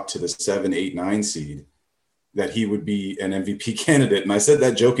don't drop to the 7, 8, 9 seed, that he would be an MVP candidate. And I said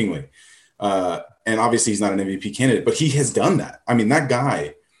that jokingly. And obviously he's not an MVP candidate, but he has done that. I mean, that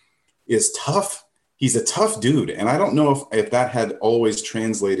guy is tough. He's a tough dude. And I don't know if that had always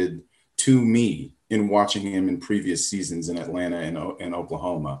translated to me in watching him in previous seasons in Atlanta and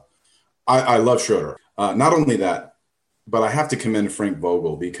Oklahoma. I love Schroeder. Not only that, but I have to commend Frank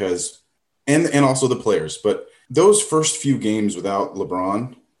Vogel because, and also the players, but those first few games without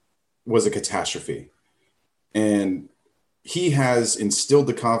LeBron was a catastrophe. And he has instilled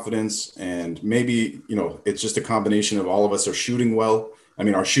the confidence, and maybe, it's just a combination of all of us are shooting well. I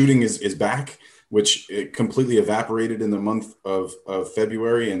mean, our shooting is back, which it completely evaporated in the month of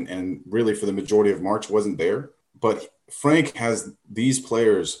February and really for the majority of March wasn't there. but Frank has these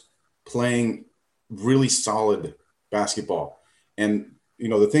players playing really solid basketball. And,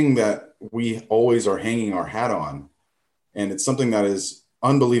 the thing that we always are hanging our hat on, and it's something that is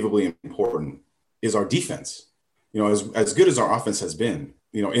unbelievably important, is our defense. As good as our offense has been,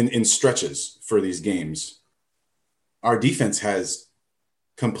 in stretches for these games, our defense has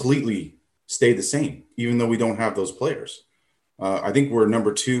completely stayed the same, even though we don't have those players. I think we're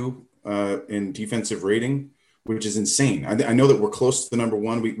number 2 in defensive rating, which is insane. I know that we're close to the number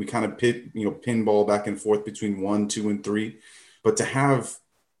 1. We kind of pinball back and forth between 1, 2, and 3. But to have,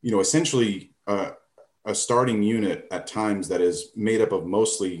 essentially a starting unit at times that is made up of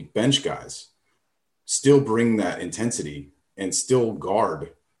mostly bench guys, still bring that intensity and still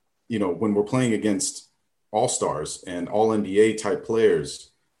guard, when we're playing against all-stars and all NBA type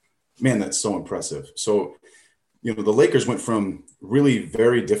players, man, that's so impressive. So, the Lakers went from really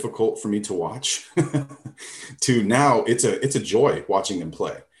very difficult for me to watch to now it's a joy watching them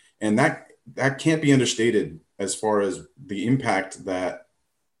play. And that can't be understated as far as the impact that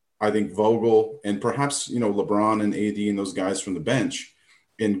I think Vogel and perhaps, LeBron and AD and those guys from the bench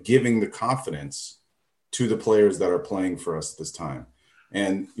in giving the confidence to the players that are playing for us this time.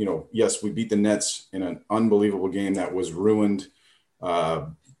 And, yes, we beat the Nets in an unbelievable game that was ruined by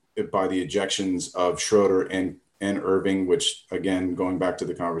the ejections of Schroeder and Irving, which, again, going back to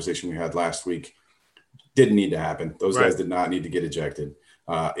the conversation we had last week, didn't need to happen. Those guys did not need to get ejected.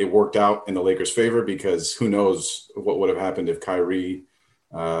 It worked out in the Lakers' favor because who knows what would have happened if Kyrie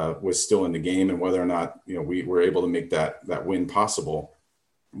was still in the game and whether or not, we were able to make that win possible.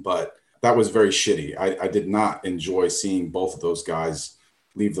 But that was very shitty. I did not enjoy seeing both of those guys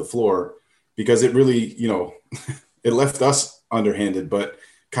leave the floor because it really, it left us underhanded, but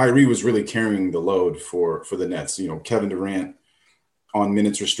Kyrie was really carrying the load for the Nets. Kevin Durant on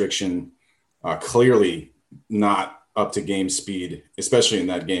minutes restriction, clearly not up to game speed, especially in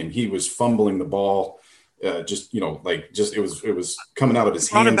that game. He was fumbling the ball. It was coming out of his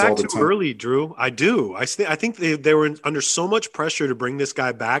hands all the time. Early, Drew. I do. I think they were under so much pressure to bring this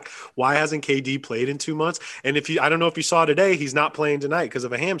guy back. Why hasn't KD played in 2 months? And I don't know if you saw today, he's not playing tonight because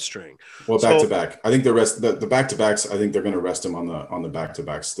of a hamstring. Well, back to back. I think the back to backs. I think they're going to rest him on the back to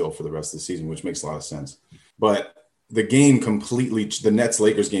back still for the rest of the season, which makes a lot of sense. But the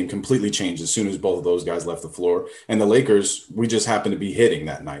Nets-Lakers game completely changed as soon as both of those guys left the floor. And the Lakers, we just happened to be hitting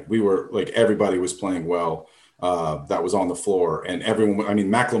that night. We were everybody was playing well that was on the floor. And everyone,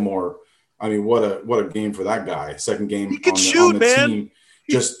 McLemore, what a game for that guy. Second game on the team.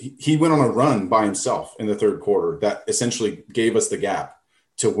 He went on a run by himself in the third quarter that essentially gave us the gap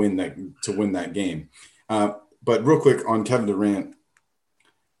to win that game. But real quick on Kevin Durant,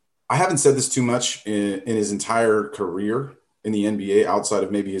 I haven't said this too much in his entire career in the NBA outside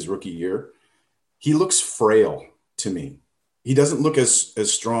of maybe his rookie year. He looks frail to me. He doesn't look as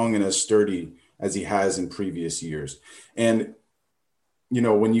strong and as sturdy as he has in previous years. And,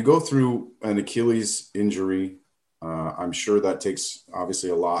 when you go through an Achilles injury, I'm sure that takes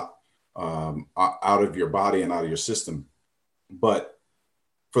obviously a lot out of your body and out of your system. But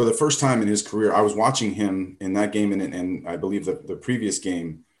for the first time in his career, I was watching him in that game and I believe the previous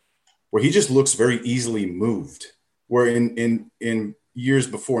game, where he just looks very easily moved, where in years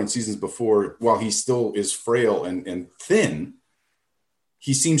before and seasons before, while he still is frail and thin,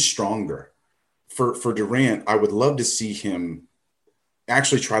 he seems stronger. For Durant, I would love to see him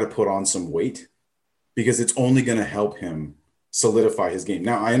actually try to put on some weight because it's only going to help him solidify his game.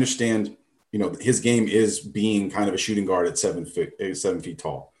 Now, I understand, his game is being kind of a shooting guard at 7 feet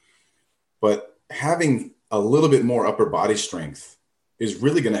tall, but having a little bit more upper body strength is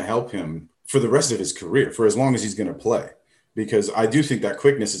really going to help him for the rest of his career, for as long as he's going to play. Because I do think that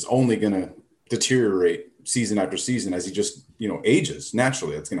quickness is only going to deteriorate season after season as he just, ages.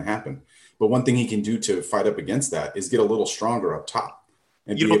 Naturally, that's going to happen. But one thing he can do to fight up against that is get a little stronger up top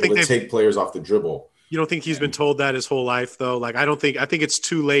and be able to take players off the dribble. You don't think he's been told that his whole life, though? I think it's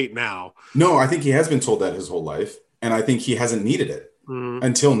too late now. No, I think he has been told that his whole life. And I think he hasn't needed it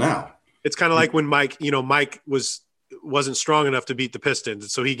until now. It's kind of like when Mike wasn't strong enough to beat the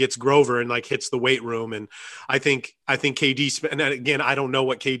Pistons. So he gets Grover and hits the weight room. And I think KD, and again, I don't know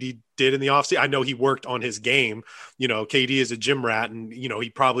what KD did in the offseason. I know he worked on his game. KD is a gym rat and, he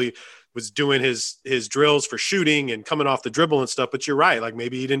probably was doing his drills for shooting and coming off the dribble and stuff. But you're right.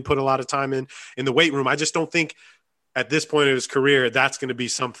 Maybe he didn't put a lot of time in the weight room. I just don't think at this point of his career, that's going to be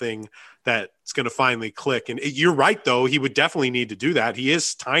something that's going to finally click. And you're right, though. He would definitely need to do that. He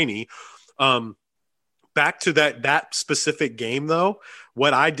is tiny. Back to that specific game, though,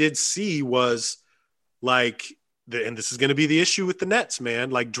 what I did see was and this is going to be the issue with the Nets, man.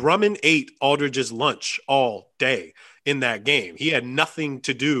 Like Drummond ate Aldridge's lunch all day in that game. He had nothing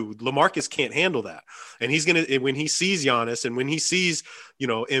to do. LaMarcus can't handle that. And he's going to, when he sees Giannis and when he sees,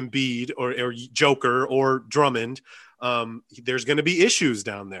 Embiid or Joker or Drummond, there's going to be issues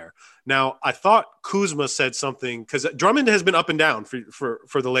down there. Now, I thought Kuzma said something because Drummond has been up and down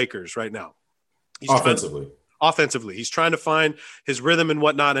for the Lakers right now. He's offensively. He's trying to find his rhythm and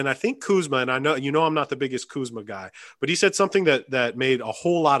whatnot. And I think Kuzma, and I know, I'm not the biggest Kuzma guy, but he said something that made a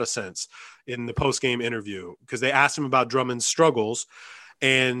whole lot of sense in the post-game interview because they asked him about Drummond's struggles.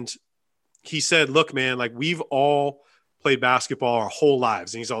 And he said, look, man, like we've all played basketball our whole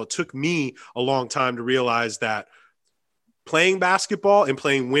lives. And he's all, it took me a long time to realize that playing basketball and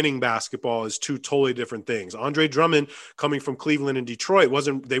playing winning basketball is two totally different things. Andre Drummond coming from Cleveland and Detroit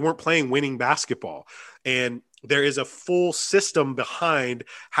they weren't playing winning basketball. And there is a full system behind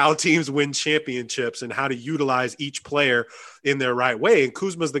how teams win championships and how to utilize each player in their right way. And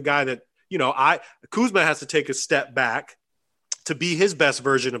Kuzma's the guy that, Kuzma has to take a step back to be his best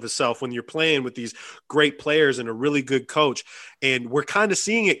version of himself when you're playing with these great players and a really good coach. And we're kind of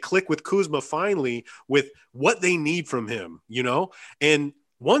seeing it click with Kuzma finally with what they need from him, and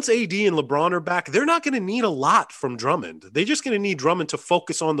once AD and LeBron are back, they're not going to need a lot from Drummond. They're just going to need Drummond to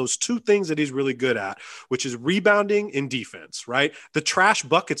focus on those two things that he's really good at, which is rebounding and defense, right? The trash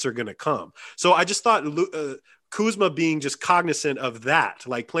buckets are going to come. So I just thought Kuzma being just cognizant of that,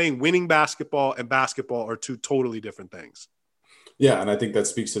 like playing winning basketball and basketball are two totally different things. Yeah, and I think that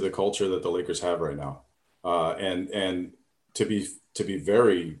speaks to the culture that the Lakers have right now. And to be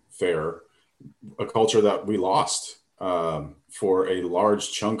very fair, a culture that we lost for a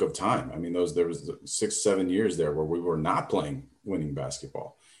large chunk of time. I mean, there was 6-7 years there where we were not playing winning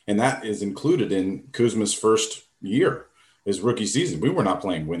basketball. And that is included in Kuzma's first year, his rookie season. We were not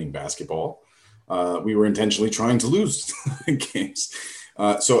playing winning basketball. We were intentionally trying to lose games.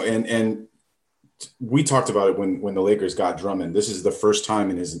 And we talked about it when the Lakers got Drummond. This is the first time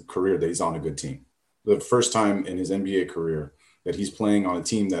in his career that he's on a good team. The first time in his NBA career that he's playing on a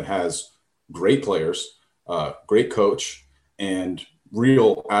team that has great players, great coach, and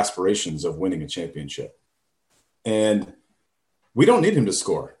real aspirations of winning a championship. And we don't need him to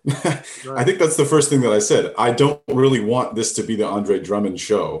score. Right. I think that's the first thing that I said. I don't really want this to be the Andre Drummond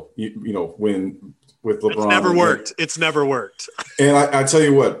show, when with LeBron. It's never worked. And I tell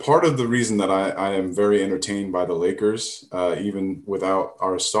you what, part of the reason that I am very entertained by the Lakers, even without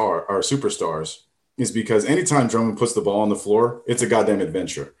our superstars, is because anytime Drummond puts the ball on the floor, it's a goddamn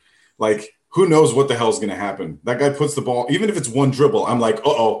adventure. Like, who knows what the hell is going to happen? That guy puts the ball, even if it's one dribble, I'm like,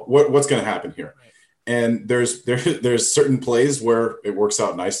 what's going to happen here? And there's certain plays where it works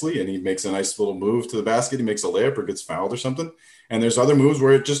out nicely and he makes a nice little move to the basket. He makes a layup or gets fouled or something. And there's other moves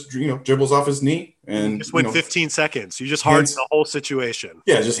where it just, dribbles off his knee and just went 15 seconds. You just hardened the whole situation.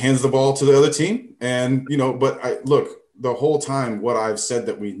 Yeah. Just hands the ball to the other team. And, but look, the whole time, what I've said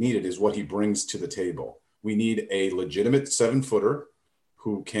that we needed is what he brings to the table. We need a legitimate 7-footer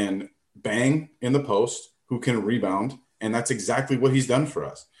who can bang in the post, who can rebound. And that's exactly what he's done for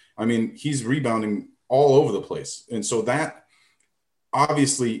us. I mean, he's rebounding all over the place. And so that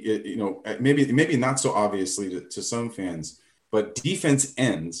obviously, maybe not so obviously to some fans, but defense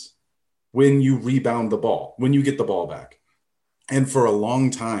ends when you rebound the ball, when you get the ball back. And for a long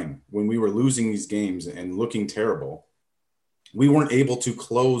time, when we were losing these games and looking terrible, we weren't able to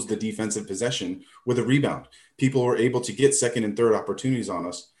close the defensive possession with a rebound. People were able to get second and third opportunities on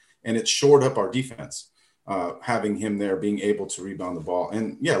us, and it shored up our defense. Having him there, being able to rebound the ball.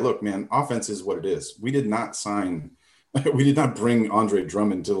 And yeah, look, man, offense is what it is. We did not bring Andre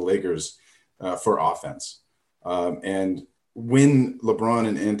Drummond to the Lakers for offense. And when LeBron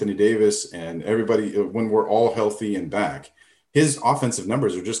and Anthony Davis and everybody, when we're all healthy and back, his offensive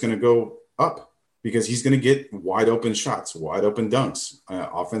numbers are just going to go up because he's going to get wide open shots, wide open dunks,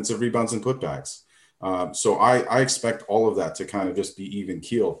 offensive rebounds and putbacks. So I expect all of that to kind of just be even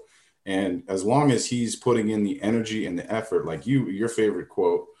keel. And as long as he's putting in the energy and the effort, like your favorite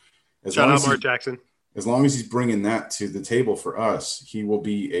quote, shout out Mark Jackson. As long as he's bringing that to the table for us, he will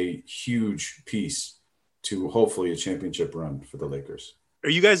be a huge piece to hopefully a championship run for the Lakers.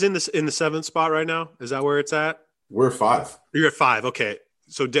 Are you guys in the 7th spot right now? Is that where it's at? We're 5. You're at 5. Okay.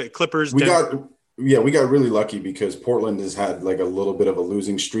 So Clippers. We got really lucky because Portland has had like a little bit of a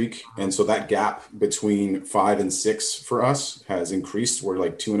losing streak. And so that gap between 5 and 6 for us has increased. We're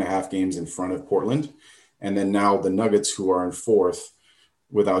like 2.5 games in front of Portland. And then now the Nuggets, who are in 4th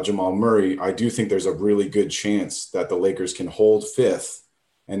without Jamal Murray, I do think there's a really good chance that the Lakers can hold 5th.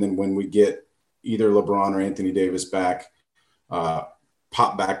 And then when we get either LeBron or Anthony Davis back,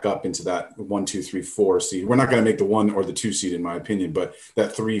 pop back up into that 1, 2, 3, 4 seed. We're not going to make the 1 or the 2 seed, in my opinion, but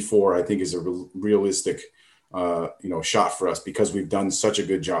that 3, 4, I think, is a realistic, shot for us because we've done such a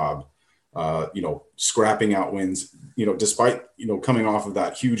good job, scrapping out wins. Despite coming off of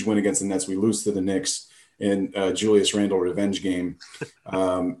that huge win against the Nets, we lose to the Knicks in Julius Randle revenge game,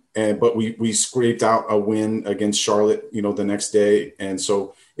 but we scraped out a win against Charlotte, the next day, and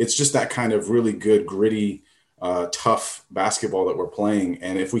so it's just that kind of really good, gritty, tough basketball that we're playing.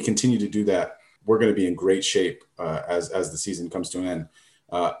 And if we continue to do that, we're going to be in great shape as the season comes to an end.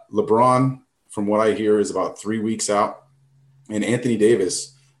 LeBron, from what I hear, is about 3 weeks out, and Anthony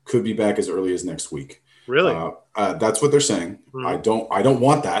Davis could be back as early as next week. Really? That's what they're saying. I don't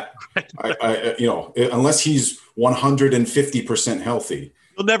want that. Unless he's 150% healthy.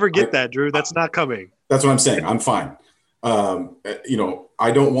 You'll never get that, Drew. That's not coming. That's what I'm saying. I'm fine.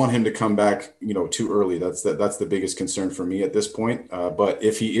 I don't want him to come back, too early. That's the biggest concern for me at this point. But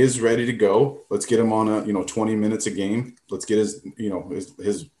if he is ready to go, let's get him on 20 minutes a game. Let's get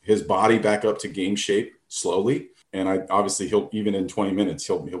his body back up to game shape slowly. And obviously he'll, even in 20 minutes,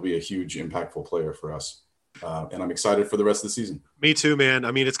 he'll be a huge impactful player for us. And I'm excited for the rest of the season. Me too, man.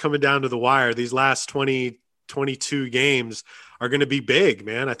 I mean, it's coming down to the wire. These last 22 games are going to be big,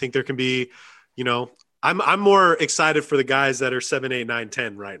 man. I think there can be, I'm more excited for the guys that are 7, 8, 9,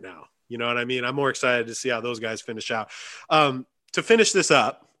 10 right now. You know what I mean? I'm more excited to see how those guys finish out. To finish this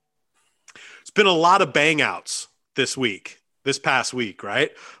up, it's been a lot of bang outs this past week,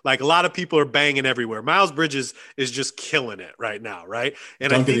 right? Like a lot of people are banging everywhere. Miles Bridges is just killing it right now, right? And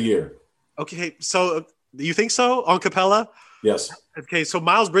Dunk of the year. Okay, so you think so on Capella? Yes. Okay, so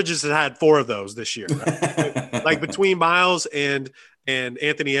Miles Bridges has had 4 of those this year, right? Like between Miles and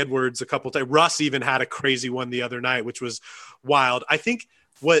Anthony Edwards a couple times. Russ even had a crazy one the other night, which was wild. I think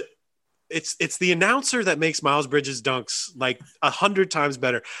it's the announcer that makes Miles Bridges dunks like 100 times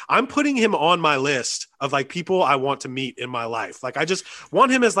better. I'm putting him on my list of like people I want to meet in my life. Like I just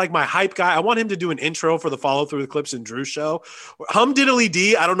want him as like my hype guy. I want him to do an intro for the Follow Through the Clips and Drew show. Hum diddly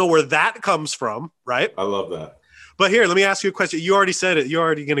dee. I don't know where that comes from. Right. I love that. But here, let me ask you a question. You already said it. You're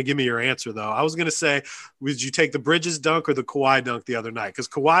already going to give me your answer, though. I was going to say, would you take the Bridges dunk or the Kawhi dunk the other night? Because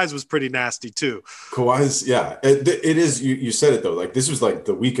Kawhi's was pretty nasty, too. Kawhi's, yeah. It is. You said it, though. Like, this was like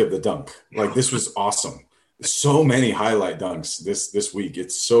the week of the dunk. Like, this was awesome. So many highlight dunks this week.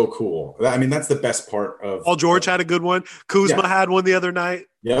 It's so cool. I mean, that's the best part of – Paul George had a good one. Kuzma had one the other night.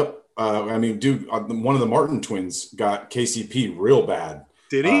 Yep. Dude, one of the Martin twins got KCP real bad.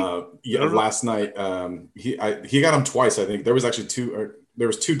 Did he? Last night. He got him twice. I think there was actually 2. There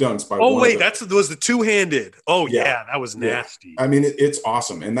was 2 dunks by. Oh wait, was the 2-handed. Oh yeah, that was nasty. I mean, it's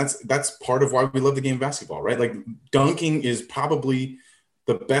awesome, and that's part of why we love the game of basketball, right? Like dunking is probably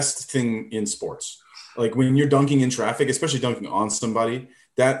the best thing in sports. Like when you're dunking in traffic, especially dunking on somebody,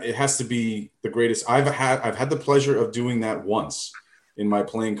 that it has to be the greatest. I've had the pleasure of doing that once in my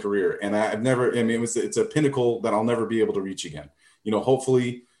playing career, and I've never. I mean, it's a pinnacle that I'll never be able to reach again.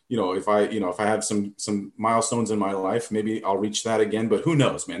 Hopefully, if I have some milestones in my life, maybe I'll reach that again, but who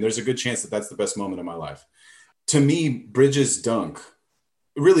knows, man. There's a good chance that that's the best moment of my life. To me, Bridges dunk,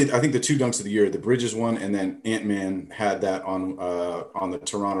 really, I think the 2 dunks of the year, the Bridges one, and then Ant-Man had that on the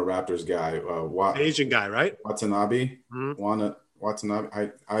Toronto Raptors guy. Asian guy, right? Watanabe. Mm-hmm.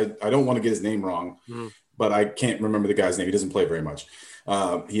 Watanabe. I don't want to get his name wrong, but I can't remember the guy's name. He doesn't play very much.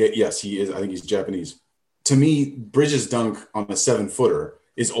 He is. I think he's Japanese. To me, Bridges' dunk on a 7-footer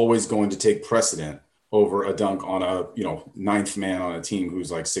is always going to take precedent over a dunk on a 9th man on a team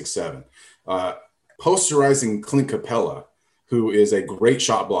who's like 6'7". Posterizing Clint Capella, who is a great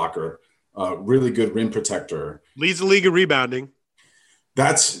shot blocker, really good rim protector, leads the league in rebounding.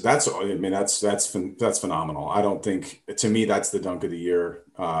 That's phenomenal. I don't think, to me, that's the dunk of the year.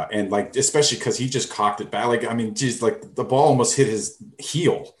 And like, especially because he just cocked it back. Like, I mean, geez, like the ball almost hit his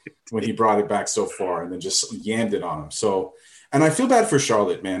heel when he brought it back so far and then just yammed it on him. So, and I feel bad for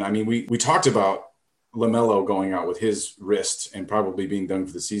Charlotte, man. I mean, we talked about LaMelo going out with his wrist and probably being done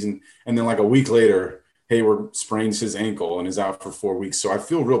for the season. And then like a week later, Hayward sprains his ankle and is out for 4 weeks. So I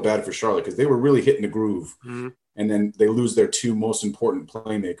feel real bad for Charlotte because they were really hitting the groove. Mm-hmm. And then they lose their 2 most important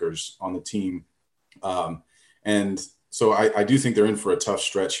playmakers on the team. And so I do think they're in for a tough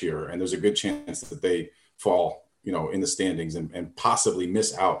stretch here. And there's a good chance that they fall, in the standings and possibly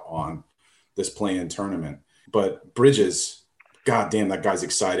miss out on this play-in tournament. But Bridges, God damn, that guy's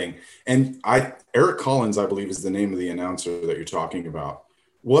exciting. And Eric Collins, I believe, is the name of the announcer that you're talking about.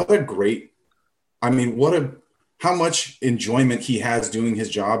 How much enjoyment he has doing his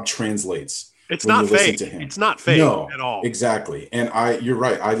job translates It's when not you listen fake. to him. It's not fake No, at all. exactly. And you're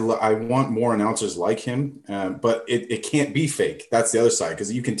right. I want more announcers like him, but it can't be fake. That's the other side,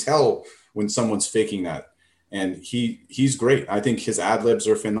 because you can tell when someone's faking that. And he's great. I think his ad libs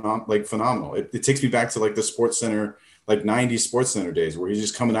are phenomenal. It takes me back to like the Sports Center, like 90s Sports Center days, where he's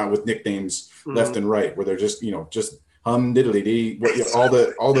just coming out with nicknames left and right, where they're just, just hum diddly dee, all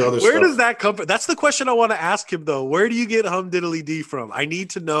the other stuff. Where does that come from? That's the question I want to ask him, though. Where do you get hum diddly dee from? I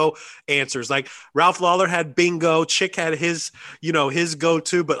need to know answers. Like Ralph Lawler had bingo, Chick had his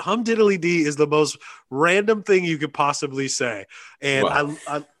go-to, but hum diddly dee is the most random thing you could possibly say. And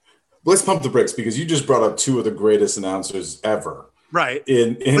wow. Let's pump the brakes, because you just brought up two of the greatest announcers ever. Right.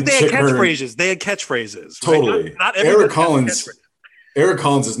 But they had catchphrases. They had catchphrases. Totally. Right? Not Eric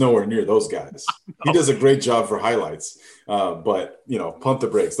Collins is nowhere near those guys. No. He does a great job for highlights. But pump the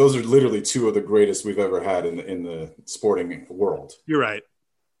brakes. Those are literally two of the greatest we've ever had in the sporting world. You're right.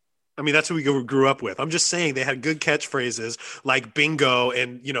 I mean, that's what we grew up with. I'm just saying they had good catchphrases like bingo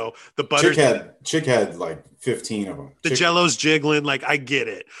and, the butter. Chick had like 15 of them. The Jello's jiggling. Like, I get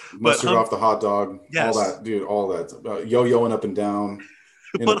it. Mustard off the hot dog. Yes. All that, dude, all that. Yo-yoing up and down.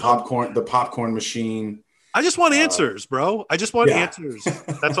 In the popcorn machine. I just want answers, bro. I just want answers.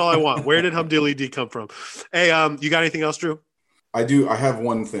 That's all I want. Where did hum diddly dee come from? Hey, you got anything else, Drew? I do. I have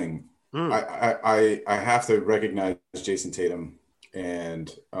one thing. I have to recognize Jason Tatum and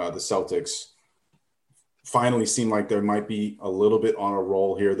the Celtics finally seem like there might be a little bit on a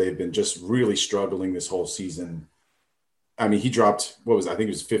roll here. They've been just really struggling this whole season. I mean, he dropped, I think it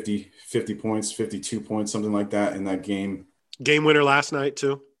was 50 points, 52 points, something like that in that game. Game winner last night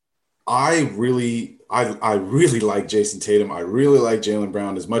too. I really like Jason Tatum. I really like Jaylen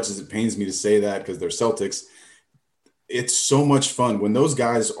Brown, as much as it pains me to say that because they're Celtics. It's so much fun when those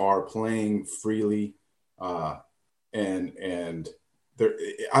guys are playing freely, and they're,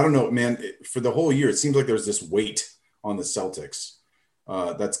 I don't know, man, for the whole year, it seems like there's this weight on the Celtics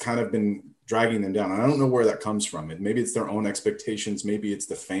that's kind of been dragging them down. And I don't know where that comes from. Maybe it's their own expectations. Maybe it's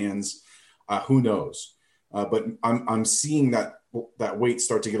the fans. Who knows? But I'm seeing that weight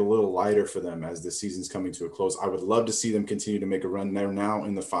start to get a little lighter for them as the season's coming to a close. I would love to see them continue to make a run. They're now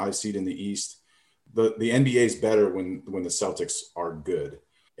in the 5 seed in the East. The NBA is better when the Celtics are good.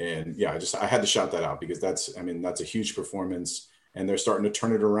 And yeah, I had to shout that out because that's a huge performance, and they're starting to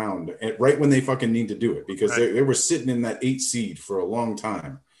turn it around right when they fucking need to do it, because they were sitting in that 8 seed for a long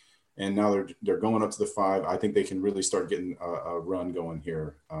time. And now they're going up to the 5. I think they can really start getting a run going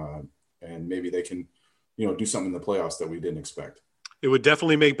here. And maybe they can, do something in the playoffs that we didn't expect. It would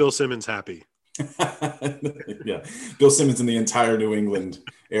definitely make Bill Simmons happy. Yeah. Bill Simmons in the entire New England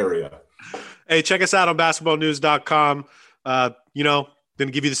area. Hey, check us out on basketballnews.com. Going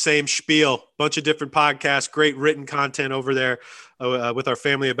to give you the same spiel. Bunch of different podcasts, great written content over there with our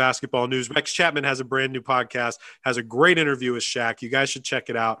family of basketball news. Rex Chapman has a brand new podcast, has a great interview with Shaq. You guys should check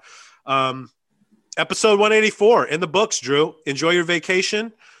it out. Episode 184 in the books, Drew. Enjoy your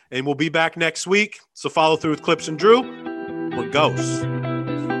vacation, and we'll be back next week. So follow through with Clips and Drew. We're Ghosts.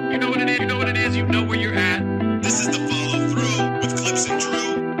 You know what it is. You know what it is. You know where you're